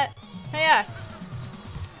shoot at that? Oh yeah.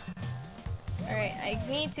 Alright, I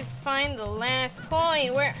need to find the last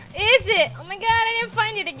coin. Where is it? Oh my god, I didn't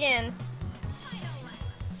find it again.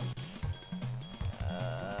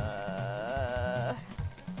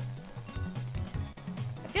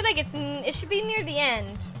 I feel like it should be near the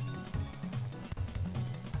end.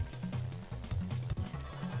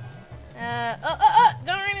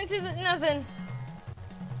 Don't run into nothing.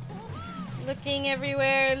 Looking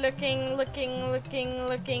everywhere, looking.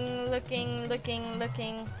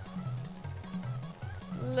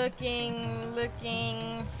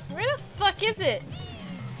 Where the fuck is it?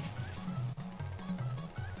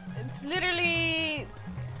 It's literally...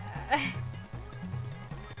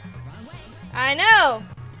 I know!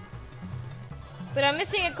 But I'm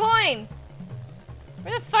missing a coin!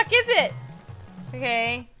 Where the fuck is it?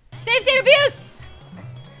 Okay. Safe state abuse!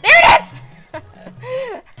 There it is!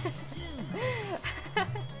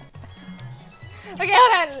 Okay,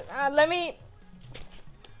 hold on. Let me...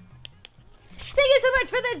 Thank you so much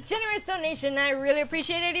for the generous donation. I really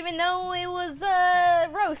appreciate it, even though it was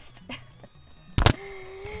roast.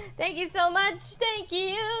 Thank you so much. Thank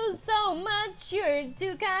you so much. You're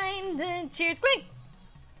too kind. Cheers, clink.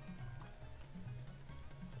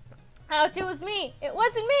 Ouch, it was me. It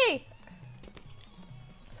wasn't me.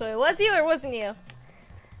 So it was you or wasn't you?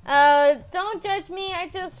 Don't judge me. I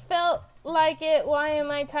just felt like it. Why am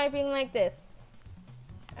I typing like this?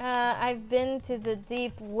 I've been to the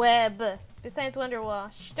deep web. Besides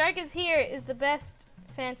Wonderwall. Stark is Here is the best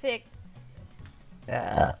fanfic.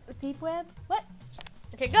 Deep web? What?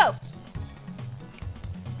 Okay, go.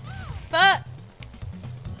 But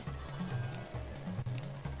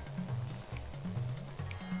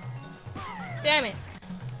damn it.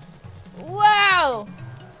 Wow.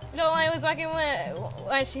 No, I was walking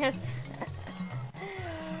why she has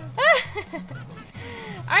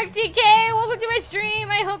RTK, welcome to my stream.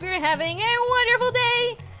 I hope you're having a wonderful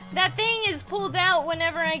day. That thing is pulled out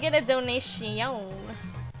whenever I get a donation.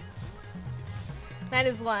 That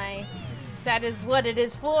is why. That is what it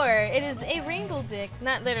is for. It is a rainbow dick.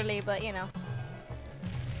 Not literally, but you know.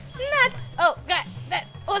 Not. Oh, God. That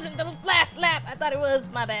wasn't the last lap. I thought it was.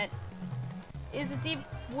 My bad. Is the deep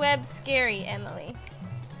web scary, Emily?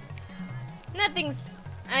 Nothing's.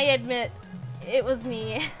 I admit. It was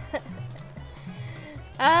me.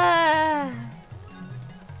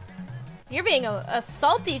 You're being a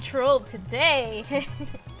salty troll today.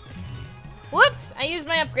 Whoops! I used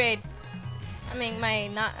my upgrade. I mean, my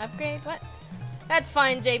not upgrade? What? That's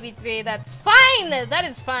fine, JB3. That's fine! That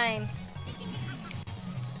is fine.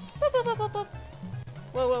 Boop, boop, boop, boop, boop.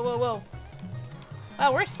 Whoa, whoa, whoa, whoa.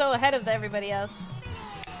 Wow, we're so ahead of everybody else.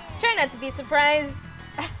 Try not to be surprised.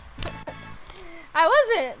 I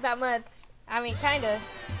wasn't that much. I mean, kinda.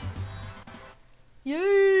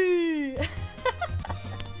 Yay!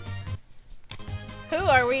 Who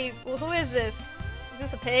are we? Who is this? Is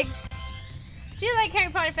this a pig? Do you like Harry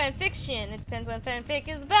Potter fan fiction? It depends what fanfic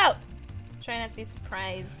is about. Try not to be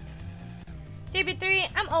surprised. JB3,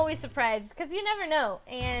 I'm always surprised because you never know.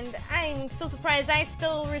 And I'm still surprised I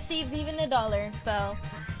still received even $1. So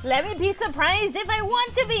let me be surprised if I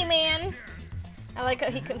want to be, man. I like how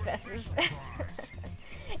he confesses.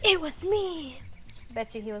 It was me.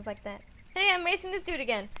 Bet you he was like that. Hey, I'm racing this dude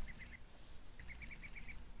again.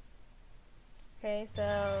 Okay,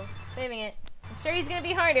 so saving it. I'm sure he's gonna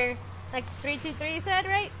be harder. Like 3-2-3 said,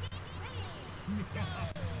 right?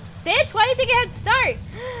 Bitch, why do you think it had start?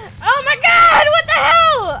 Oh my god, what the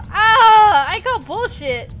hell? Oh, I call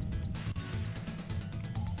bullshit.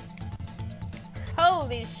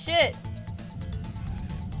 Holy shit.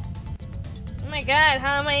 Oh my god,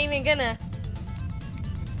 how am I even gonna?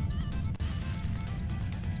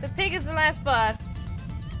 The pig is the last boss.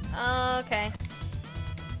 Okay.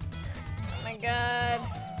 Oh my god.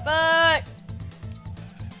 Fuck.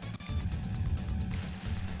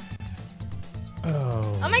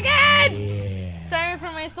 Oh my god! Yeah. Sorry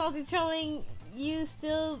for my salty trolling. You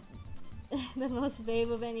still the most babe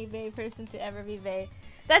of any babe person to ever be babe.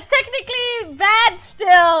 That's technically bad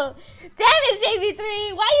still. Damn it,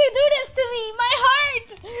 JV3. Why you do this to me? My heart!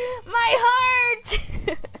 My heart!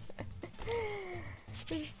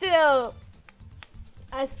 Still,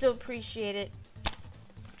 I still appreciate it.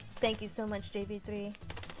 Thank you so much, JV3.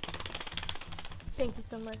 Thank you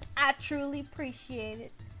so much. I truly appreciate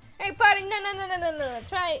it. Harry Potter, no.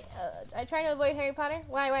 I try to avoid Harry Potter.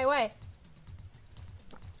 Why?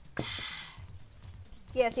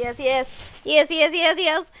 Yes.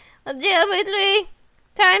 JV3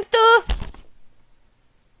 times 2.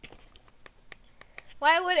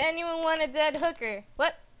 Why would anyone want a dead hooker?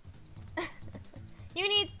 What? You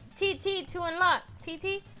need TT to unlock.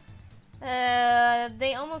 TT?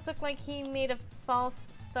 They almost look like he made a false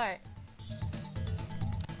start.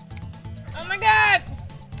 Oh my god!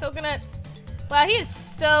 Coconuts. Wow, he is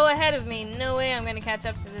so ahead of me. No way I'm gonna catch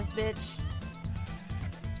up to this bitch.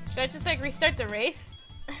 Should I just like restart the race?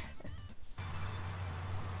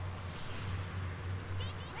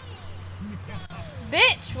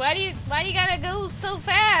 Bitch, why do you gotta go so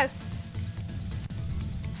fast?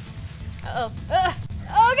 Uh-oh.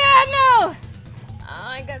 Oh god, no! Oh,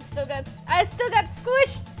 I still got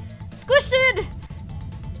squished! Squished!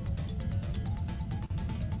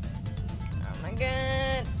 Oh my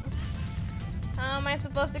god. How am I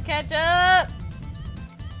supposed to catch up?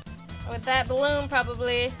 With that balloon,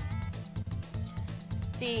 probably.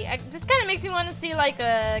 See, this kind of makes me want to see like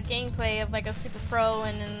a gameplay of like a super pro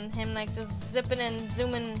and then him like just zipping and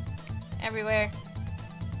zooming everywhere.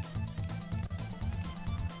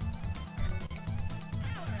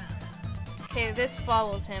 Okay, this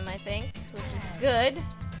follows him, I think, which is good.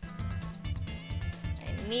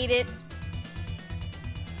 I need it.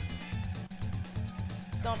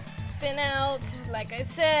 Don't spin out, like I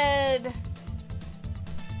said.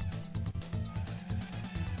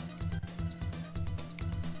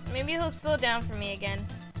 Maybe he'll slow down for me again.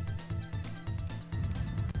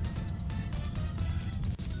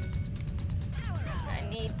 I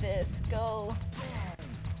need this. Go.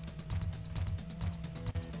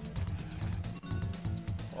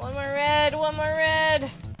 One more red, one more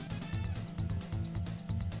red.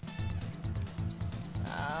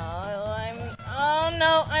 Oh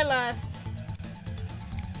no, I lost.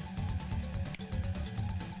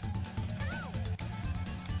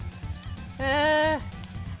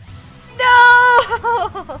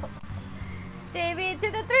 No! JB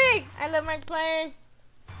to the 3! I love Markiplier.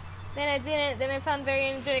 Then I didn't. Then I found very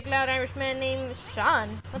energetic, loud Irishman named Sean.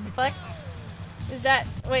 What the fuck? Is that?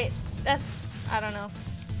 Wait, that's. I don't know.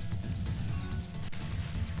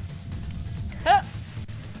 Huh.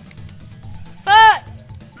 Fuck!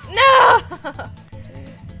 No!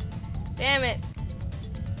 Damn it.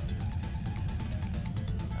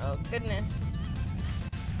 Oh, goodness.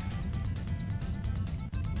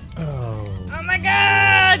 Oh. Oh my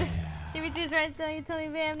god! JB3's right, so you tell me,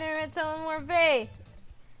 babe. I've never read someone more bae.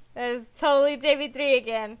 That is totally JB3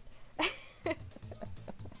 again.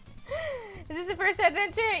 Is this the first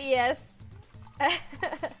adventure? Yes.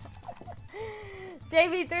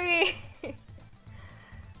 JB3.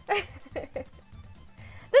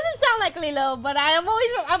 Doesn't sound like Lilo, but I'm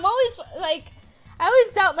always like, I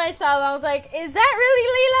always doubt myself. I was like, is that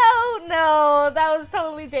really Lilo? No, that was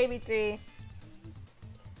totally JB3.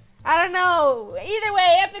 I don't know. Either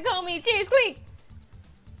way, epic homie. Cheers, Cleek.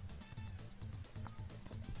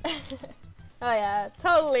 Oh yeah,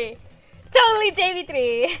 totally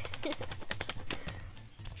JV3.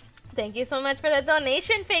 Thank you so much for the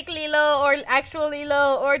donation, fake Lilo, or actual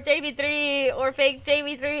Lilo, or JV3, or fake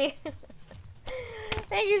JV3.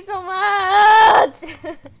 Thank you so much.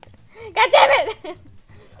 God damn it.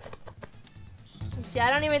 See,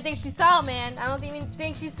 I don't even think she saw, man. I don't even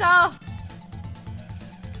think she saw.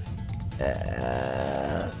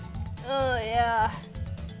 Oh yeah.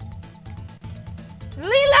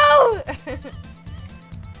 Lilo!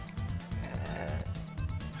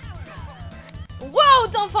 Whoa,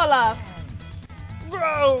 don't fall off.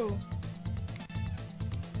 Bro.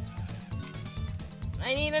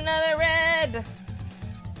 I need another red.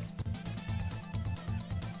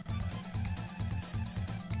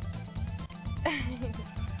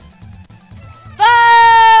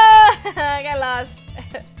 I got lost.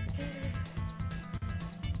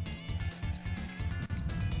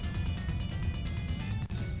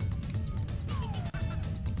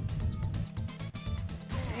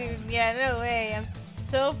 Dude, yeah, no way. I'm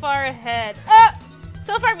so far ahead. Oh!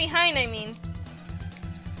 So far behind, I mean.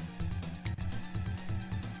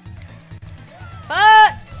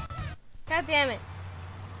 Fuck! God damn it.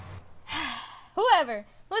 Whoever.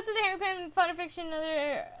 Most of the Harry Potter fodder fiction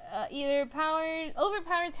either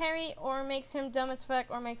overpowers Harry or makes him dumb as fuck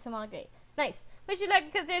or makes him all gay. Nice. Wish you luck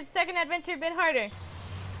because there's a second adventure a bit harder.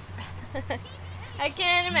 I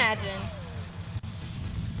can't imagine.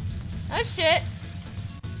 Oh shit.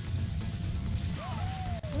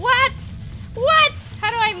 What? What? How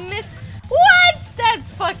do I miss? What? That's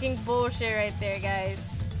fucking bullshit right there, guys.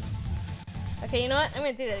 Okay, you know what? I'm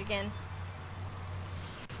gonna do that again.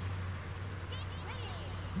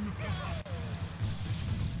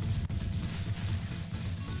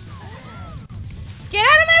 Get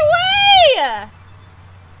out of my way!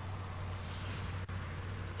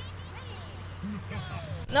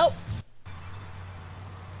 Nope.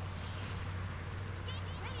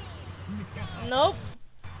 Nope.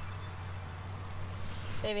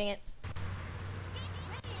 Saving it.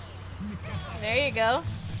 There you go.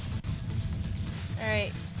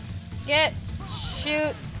 Alright. Get.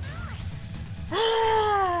 Shoot.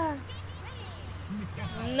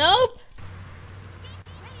 Nope.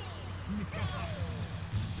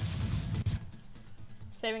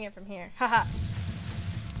 Saving it from here. Haha.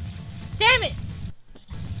 Damn it!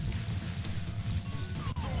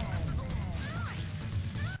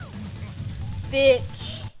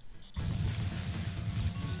 Bitch.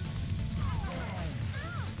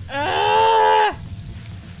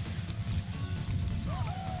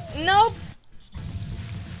 Nope.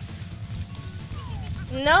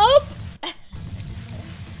 Nope.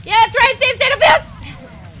 Yeah, that's right. Safe state abuse.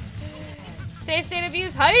 Safe state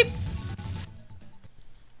abuse. Hype.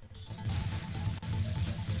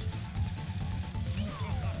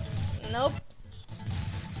 Nope.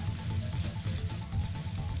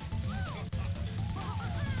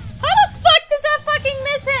 How the fuck does that fucking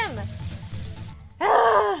miss him?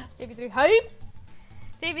 JB3 hype.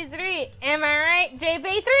 JB3, am I right?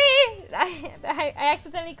 JB3! I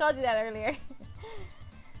accidentally called you that earlier. It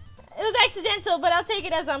was accidental, but I'll take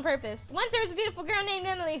it as on purpose. Once there was a beautiful girl named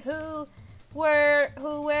Emily who wears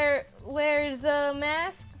a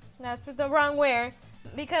mask. That's the wrong wear.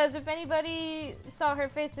 Because if anybody saw her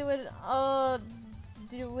face, it would,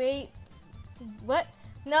 wait, what?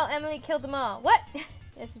 No, Emily killed them all. What? Yeah,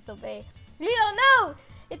 she's so bae. Leo, no!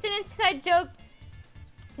 It's an inside joke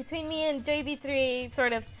between me and JB3,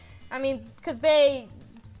 sort of. I mean, because bae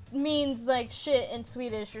means like shit in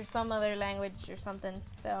Swedish or some other language or something,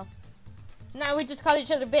 so. Now we just call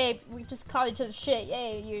each other babe. We just call each other shit.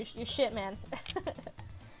 Yay, you're shit, man.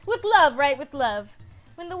 With love, right? With love.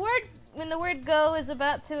 When the word go is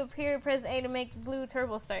about to appear, press A to make the blue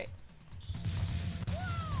turbo start.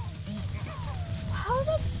 How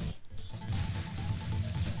the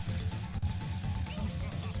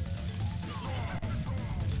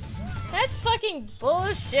That's fucking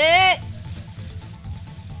bullshit.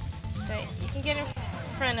 Right, you can get in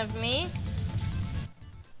front of me.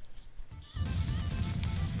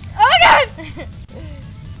 Oh my god!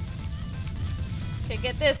 Okay,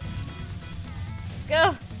 get this.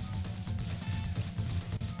 Go.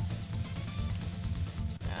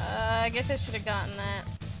 I guess I should have gotten that.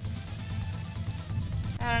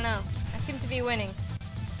 I don't know. I seem to be winning.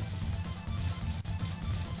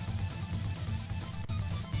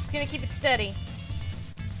 Just gonna keep it steady.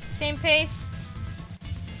 Same pace.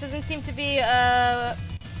 Doesn't seem to be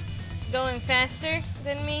going faster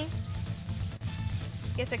than me.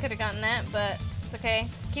 Guess I could have gotten that, but it's okay.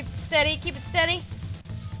 Just keep it steady, keep it steady.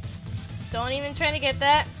 Don't even try to get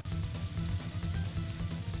that.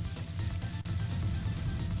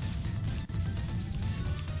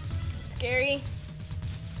 Scary.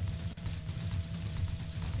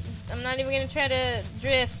 I'm not even gonna try to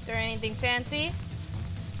drift or anything fancy.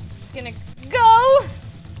 Just gonna go!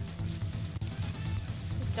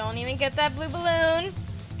 Don't even get that blue balloon.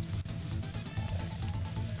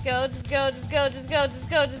 Just go, just go, just go, just go, just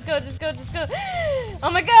go, just go, just go, just go.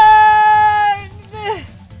 Oh my god!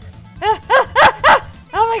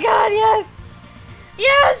 Oh my god, yes!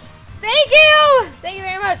 Yes! Thank you! Thank you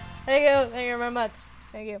very much. Thank you. Thank you very much.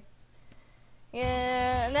 Thank you.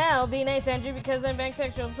 Yeah, now be nice, Andrew, because I'm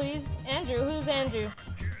bisexual. Please, Andrew. Who's Andrew?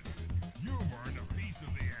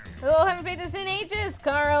 Hello, haven't played this in ages.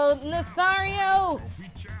 Carl Nasario.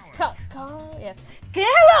 Carl, yes.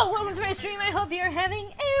 Hello, welcome to my stream. I hope you're having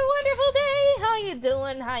a wonderful day. How you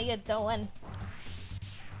doing? How you doing?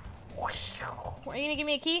 Are you gonna give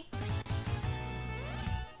me a key?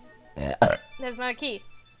 That's not a key.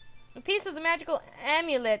 A piece of the magical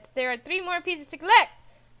amulet. There are 3 more pieces to collect.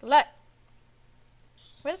 Collect.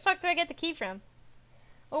 Where the fuck do I get the key from?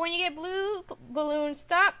 Well, when you get blue balloon,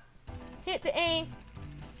 stop, hit the A, and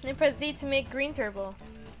then press Z to make green turbo.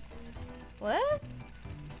 What?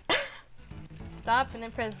 Stop and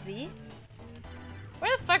then press Z?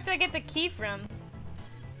 Where the fuck do I get the key from?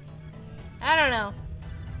 I don't know.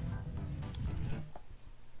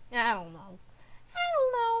 I don't know. I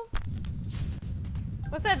don't know.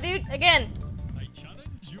 What's up, dude? Again. I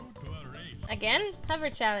challenge you to a race. Again? Hover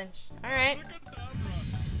challenge. Alright.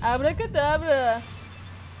 Abracadabra.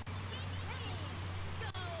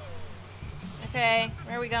 Okay,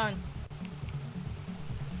 where are we going?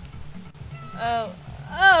 Oh,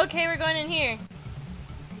 okay, we're going in here.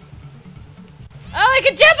 Oh, I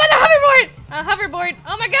can jump on the hoverboard!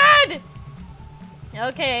 Oh my god!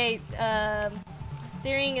 Okay,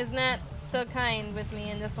 steering is not so kind with me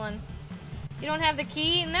in this one. You don't have the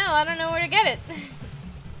key? No, I don't know where to get it.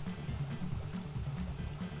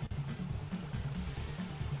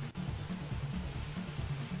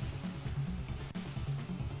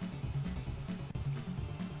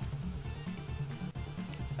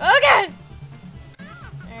 Oh god!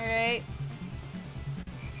 Alright.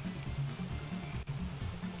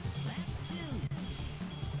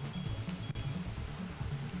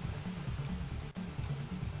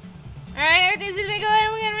 Alright, everything seems to be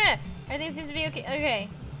going. Everything seems to be okay. Okay,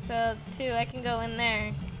 so 2, I can go in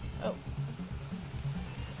there. Oh.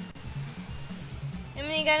 And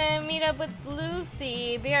then you gotta meet up with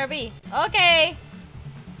Lucy, BRB. Okay!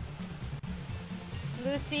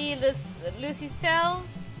 Lucy Cell?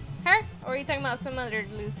 Her? Or are you talking about some other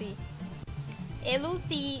Lucy? Hey,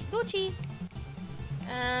 Lucy. Gucci.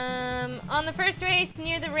 On the first race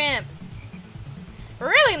near the ramp.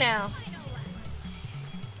 Really now?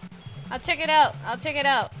 I'll check it out. I'll check it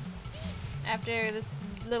out. After this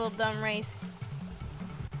little dumb race.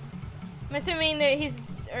 I'm assuming that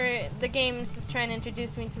the game's just trying to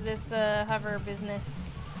introduce me to this hover business.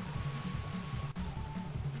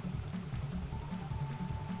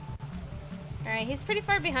 Alright, he's pretty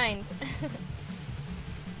far behind.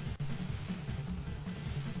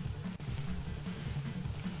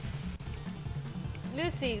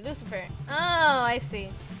 Lucifer. Oh, I see.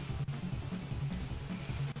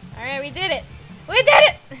 Alright, we did it! We did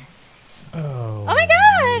it! Oh Oh my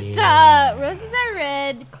gosh! yeah. Roses are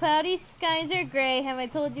red, cloudy skies are gray. Have I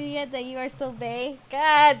told you yet that you are so bae?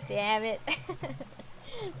 God damn it.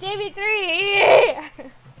 JB3!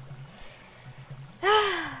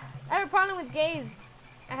 I have a problem with gays.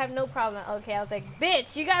 I have no problem. Okay, I was like,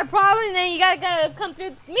 bitch, you got a problem, then you gotta come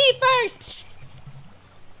through me first!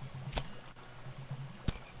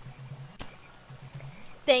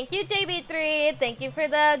 Thank you, JB3. Thank you for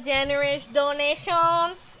the generous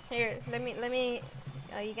donation. Here, let me.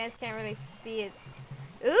 Oh, you guys can't really see it.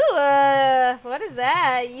 Ooh, what is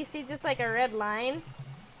that? You see just like a red line?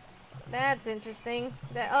 That's interesting.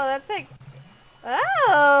 That's like.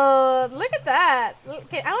 Oh, look at that.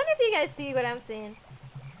 Okay, I wonder if you guys see what I'm seeing.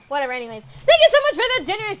 Whatever, anyways. Thank you so much for the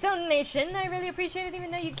generous donation. I really appreciate it,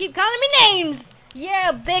 even though you keep calling me names.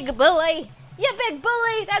 Yeah, big bully. You big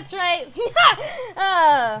bully! That's right!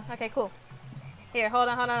 Okay, cool. Here, hold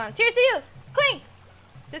on. Cheers to you! Clink!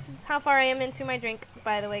 This is how far I am into my drink,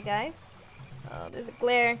 by the way, guys. Oh, there's a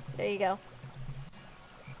glare. There you go.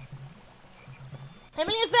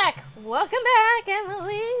 Emily is back! Welcome back,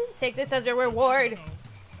 Emily! Take this as your reward.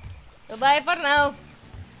 Goodbye for now.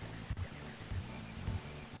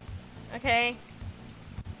 Okay.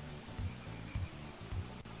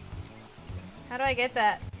 How do I get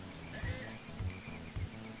that?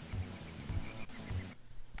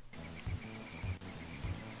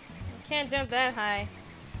 Can't jump that high.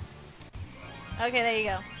 Okay, there you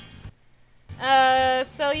go.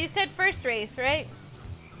 So you said first race, right?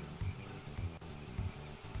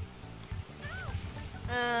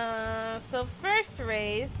 So first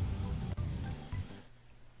race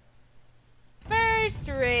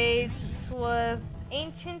was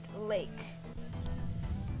Ancient Lake.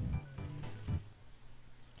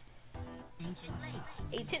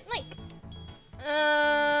 Ancient Lake.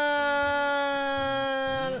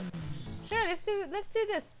 Sure, let's do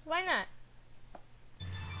this. Why not?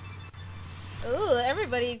 Ooh,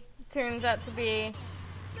 everybody turns out to be.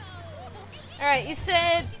 Alright, you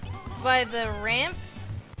said by the ramp.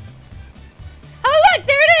 Oh look,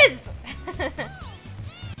 there it is!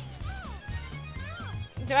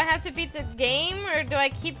 Do I have to beat the game or do I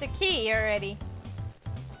keep the key already?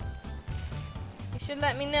 You should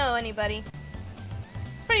let me know, anybody.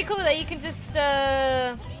 It's pretty cool that you can just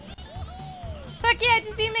fuck yeah,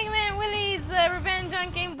 just beat Mega Man Willie's Revenge on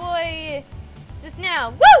Game Boy just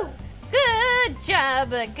now. Woo! Good job,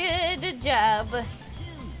 good job. I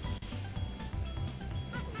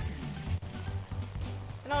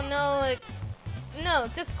don't know, like, no,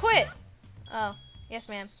 just quit. Oh, yes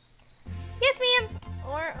ma'am. Yes ma'am.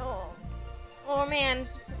 Or man.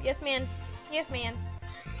 Yes man. Yes man.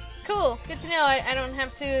 Cool, good to know I don't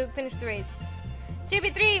have to finish the race.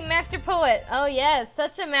 JB3, Master Poet. Oh yes,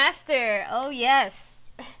 such a master. Oh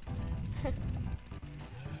yes.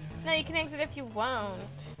 No, you can exit if you won't.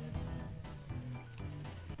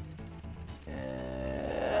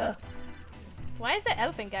 Why is the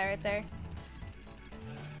elephant guy right there?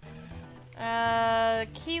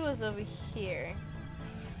 Key was over here.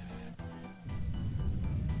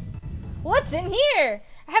 What's in here?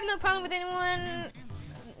 I have no problem with anyone,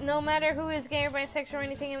 no matter who is gay or bisexual or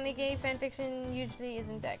anything. Only gay fanfiction usually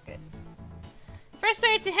isn't that good. First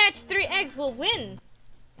player to hatch 3 eggs will win.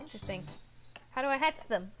 Interesting. How do I hatch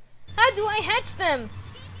them? How do I hatch them?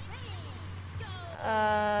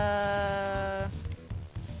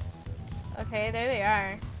 Okay, there they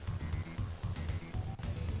are.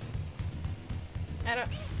 I don't.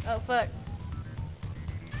 Oh fuck.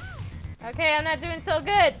 Okay, I'm not doing so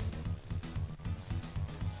good.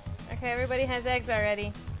 Okay, everybody has eggs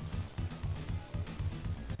already.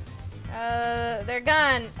 They're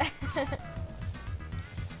gone.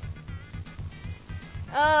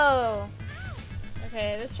 Oh.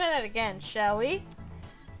 Okay, let's try that again, shall we?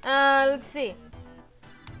 Let's see.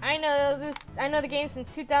 I know the game since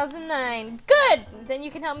 2009. Good! Then you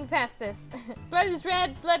can help me pass this. Blood is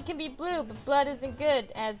red, blood can be blue, but blood isn't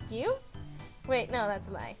good. As you? Wait, no, that's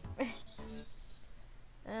a lie.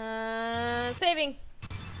 Saving.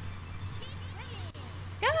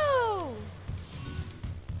 Go!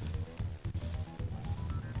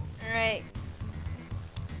 Alright.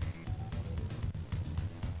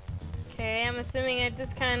 Okay, I'm assuming it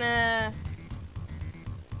just kinda...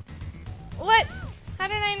 What? How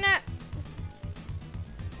did I not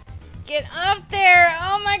get up there?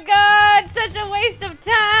 Oh my god, such a waste of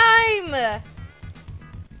time!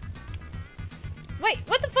 Wait,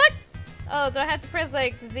 what the fuck? Oh, do I have to press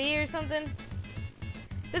like Z or something?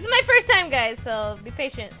 This is my first time, guys, so be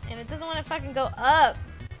patient. And it doesn't want to fucking go up.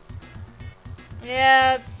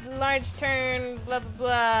 Yeah, large turn, blah, blah,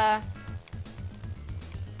 blah.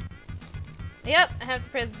 Yep, I have to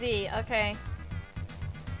press Z. Okay.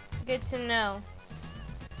 Good to know.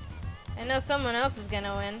 I know someone else is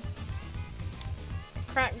gonna win.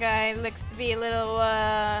 The croc guy looks to be a little,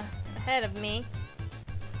 ahead of me.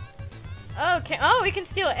 Okay. Oh, we can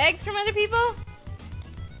steal eggs from other people?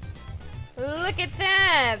 Look at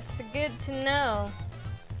that. Good to know.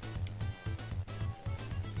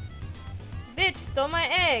 Bitch stole my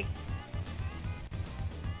egg.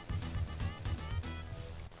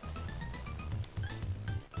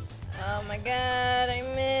 Oh my god, I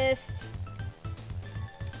missed.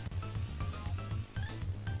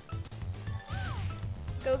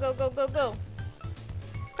 Go, go, go, go, go.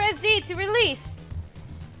 Press Z to release.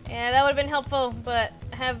 Yeah, that would have been helpful, but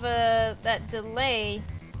have that delay.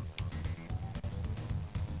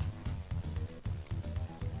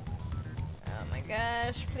 Oh my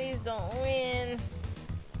gosh, please don't win.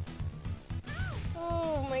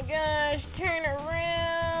 Oh my gosh, turn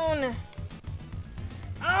around.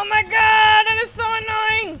 Oh my god, that is so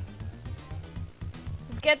annoying.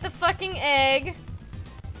 Just get the fucking egg.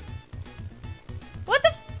 What the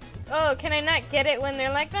f— oh, can I not get it when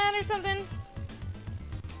they're like that or something?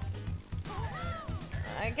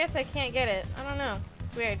 I guess I can't get it. I don't know.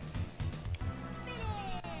 It's weird.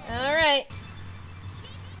 Alright.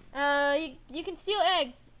 You can steal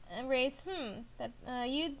eggs and race. That,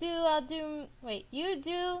 you do, I'll do, wait, you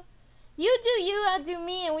do, you, I'll do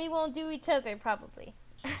me, and we won't do each other, probably.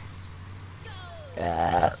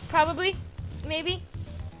 Probably? Maybe?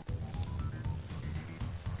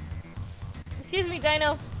 Excuse me,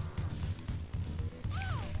 Dino.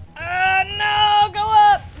 No! Go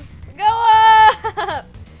up! Go up!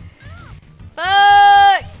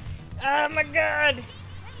 Fuck! Oh my god!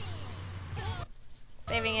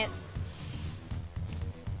 Saving it.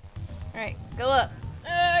 Alright, go up.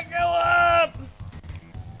 Go up!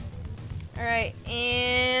 Alright,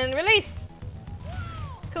 and release!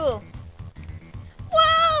 Cool.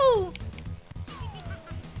 Whoa!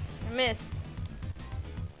 I missed.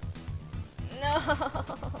 No!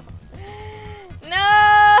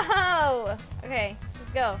 No! Okay,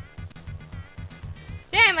 let's go.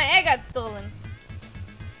 Damn, my egg got stolen.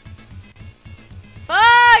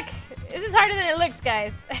 Fuck! This is harder than it looks,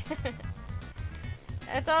 guys.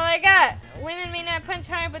 That's all I got. Women may not punch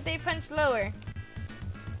hard, but they punch lower.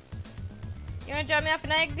 You wanna drop me off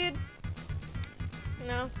an egg, dude?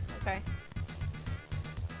 No? Okay.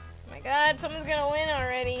 Oh my god, someone's gonna win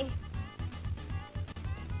already.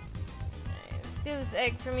 Alright, let's steal this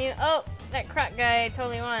egg from you. Oh, that croc guy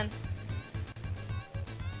totally won.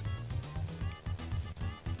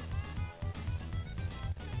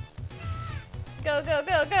 Go, go,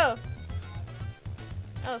 go, go!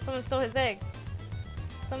 Oh, someone stole his egg.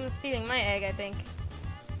 Someone's stealing my egg, I think.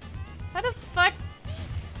 How the fuck?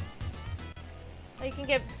 Oh, you can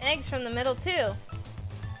get eggs from the middle, too.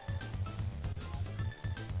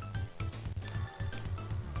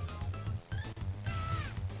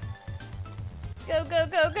 Go, go,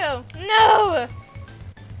 go, go! No!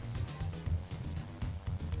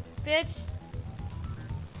 Bitch.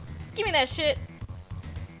 Give me that shit.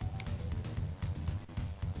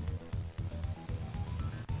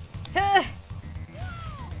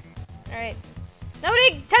 Alright.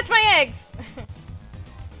 Nobody touch my eggs!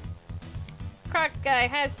 Croc guy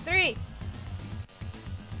has 3.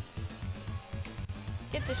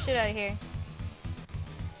 Get this shit out of here.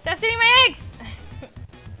 Stop stealing my eggs!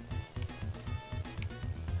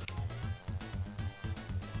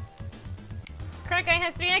 Croc guy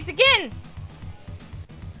has 3 eggs again!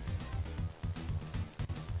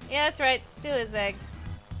 Yeah, that's right. Steal his eggs.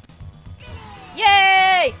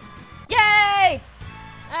 Yay! Yay!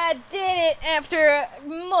 I did it after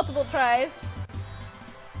multiple tries.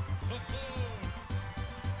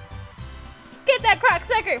 Get that croc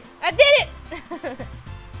sucker! I did it!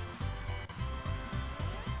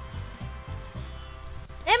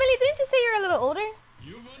 Emily, didn't you say you're a little older?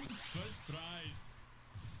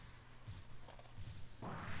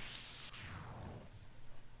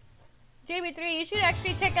 JB3, you should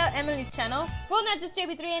actually check out Emily's channel. Well, not just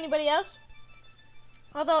JB3, anybody else.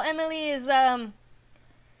 Although Emily is some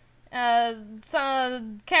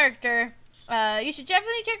character, you should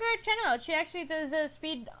definitely check her channel out. She actually does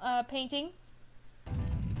speed painting.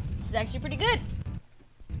 She's actually pretty good.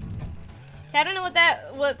 I don't know what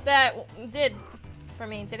that did for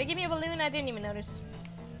me. Did it give me a balloon? I didn't even notice.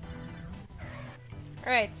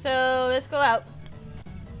 All right, so let's go out.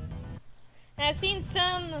 And I've seen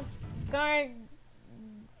some guard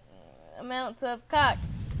amounts of cock.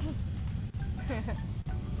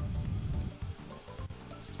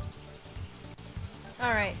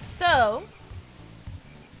 Alright, so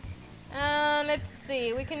let's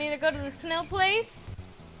see. We can either go to the snow place.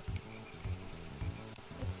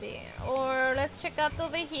 Let's see. Or let's check out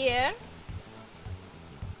over here.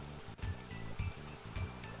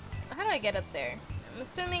 How do I get up there? I'm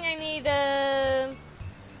assuming I need a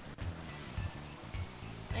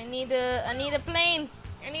plane.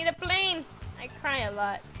 I need a plane. I cry a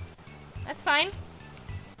lot. That's fine.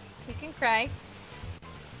 You can cry.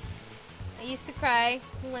 I used to cry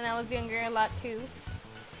when I was younger a lot too.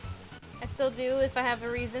 I still do if I have a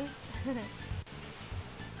reason.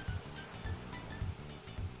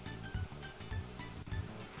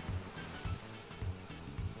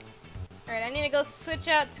 Alright, I need to go switch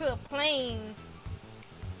out to a plane.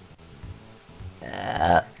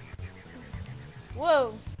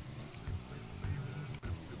 Whoa.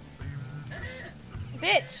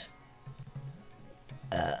 Bitch.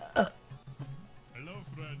 Hello,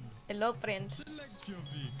 friend. Hello, friend. Select your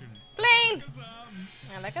vehicle. Plane! Kazam.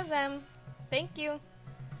 Alakazam. Thank you.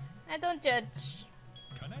 I don't judge.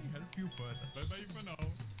 Can I help you further? Bye-bye for now.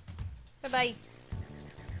 Bye-bye.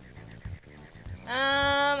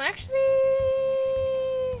 Actually...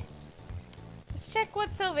 let's check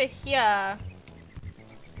what's over here.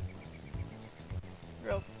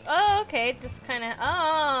 Oh, okay, just kinda...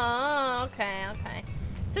 oh, okay, okay.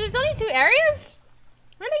 So there's only 2 areas?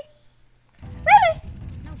 Really? Really?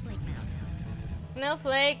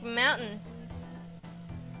 Snowflake Mountain. Snowflake Mountain.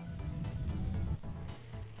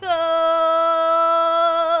 So...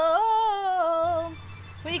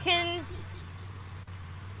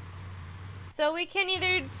 we can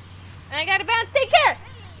either... I gotta bounce, take care!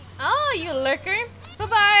 Oh, you lurker.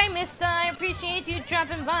 Bye-bye, mister. I appreciate you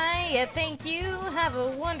dropping by. Yeah, thank you. Have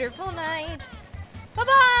a wonderful night.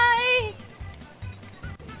 Bye-bye!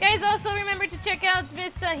 Guys, also remember to check out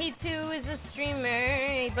Vista. He too is a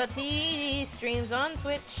streamer, but he streams on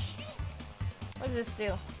Twitch. What does this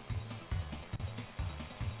do?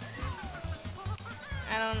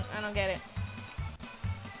 I don't get it.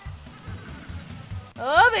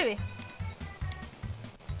 Oh, baby.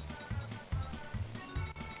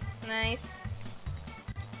 Nice.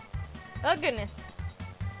 Oh, goodness.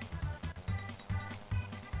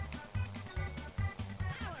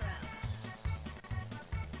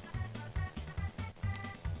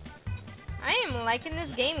 I am liking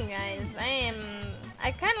this game, guys. I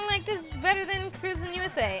kind of like this better than Cruisin'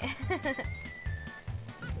 USA.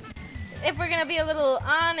 If we're gonna be a little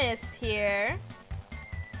honest here.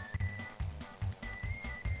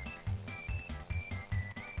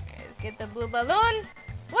 Let's get the blue balloon.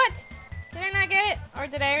 What? Did I not get it? Or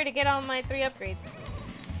did I already get all my 3 upgrades?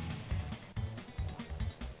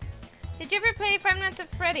 Did you ever play Five Nights at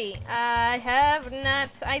Freddy? I have not.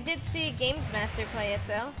 I did see iiGamesMaster play it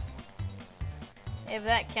though. If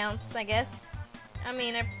that counts, I guess. I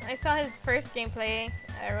mean, I saw his first gameplay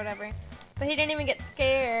or whatever. But he didn't even get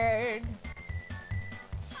scared.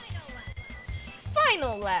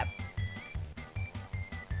 Final lap.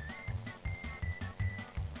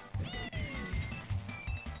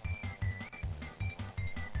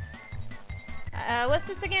 What's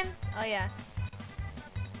this again? Oh yeah.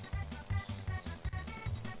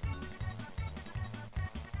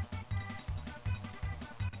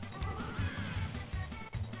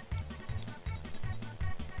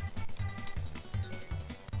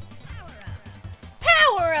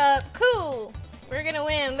 Power up! Cool! We're gonna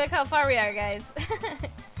win. Look how far we are, guys.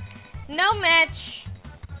 No match.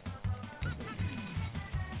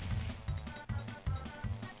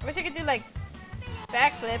 I wish I could do like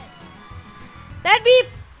backflips. That'd be,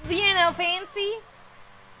 you know, fancy.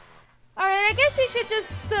 Alright, I guess we should just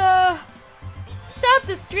stop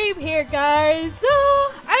the stream here, guys.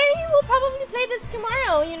 I will probably play this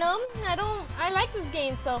tomorrow, you know? I like this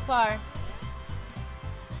game so far.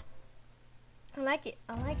 I like it.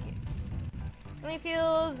 I like it. It only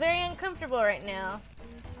feels very uncomfortable right now.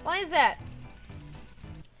 Why is that?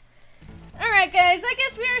 Alright guys, I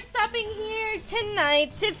guess we are stopping here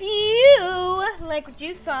tonight. If you like what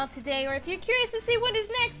you saw today, or if you're curious to see what is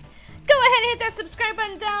next, go ahead and hit that subscribe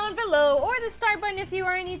button down below, or the star button if you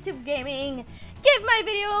are in YouTube gaming. Give my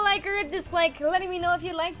video a like or a dislike, letting me know if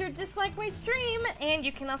you liked or disliked my stream. And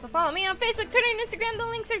you can also follow me on Facebook, Twitter, and Instagram. The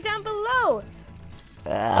links are down below.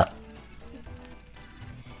 At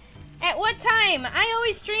what time? I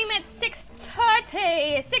always stream at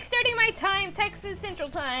 6:30 my time, Texas Central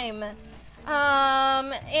Time.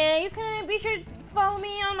 And you can be sure to follow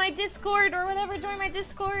me on my Discord or whatever, join my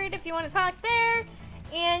Discord if you want to talk there.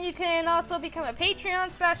 And you can also become a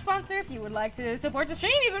Patreon/sponsor if you would like to support the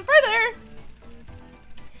stream even further.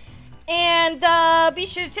 And be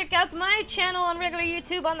sure to check out my channel on regular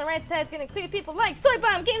YouTube. On the right side, it's going to include people like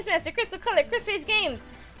SoyBomb, GamesMaster, CrystalColour, Crispy's Games,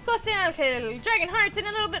 Angel, Dragon Hearts, and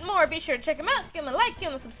a little bit more. Be sure to check them out, give them a like,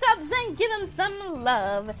 give them some subs, and give them some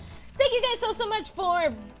love. Thank you guys so much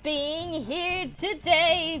for being here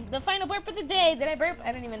today. The final burp of the day. Did I burp?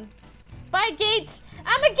 I didn't even... Bye, Gate!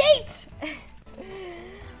 I'm a Gate!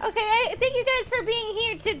 Okay, thank you guys for being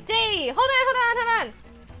here today. Hold on.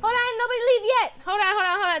 Hold on, nobody leave yet. Hold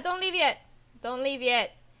on. Don't leave yet. Don't leave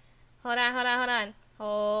yet. Hold on.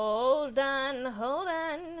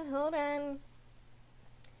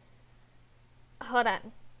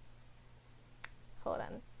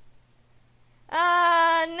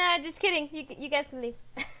 Nah, just kidding. You guys can leave.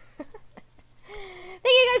 Thank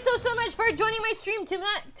you guys so much for joining my stream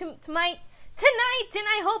tonight, and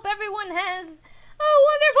I hope everyone has a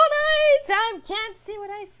wonderful night. Can't see what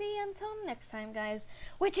I see until next time, guys,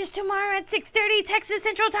 which is tomorrow at 6:30 Texas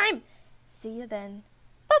Central Time. See you then.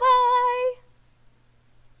 Bye-bye.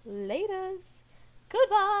 Laters.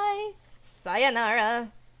 Goodbye.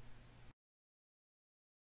 Sayonara.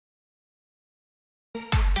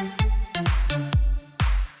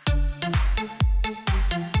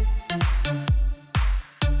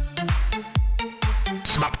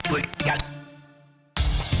 SnapClickKat.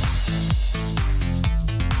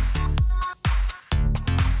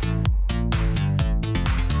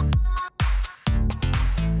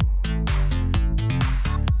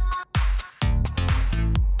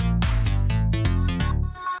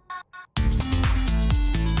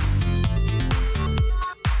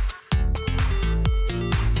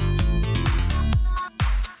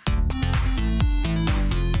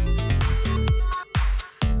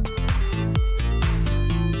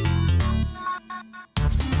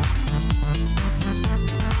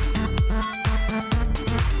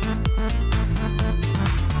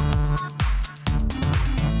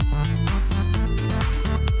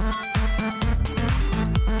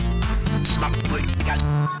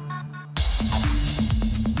 SnapClickKat.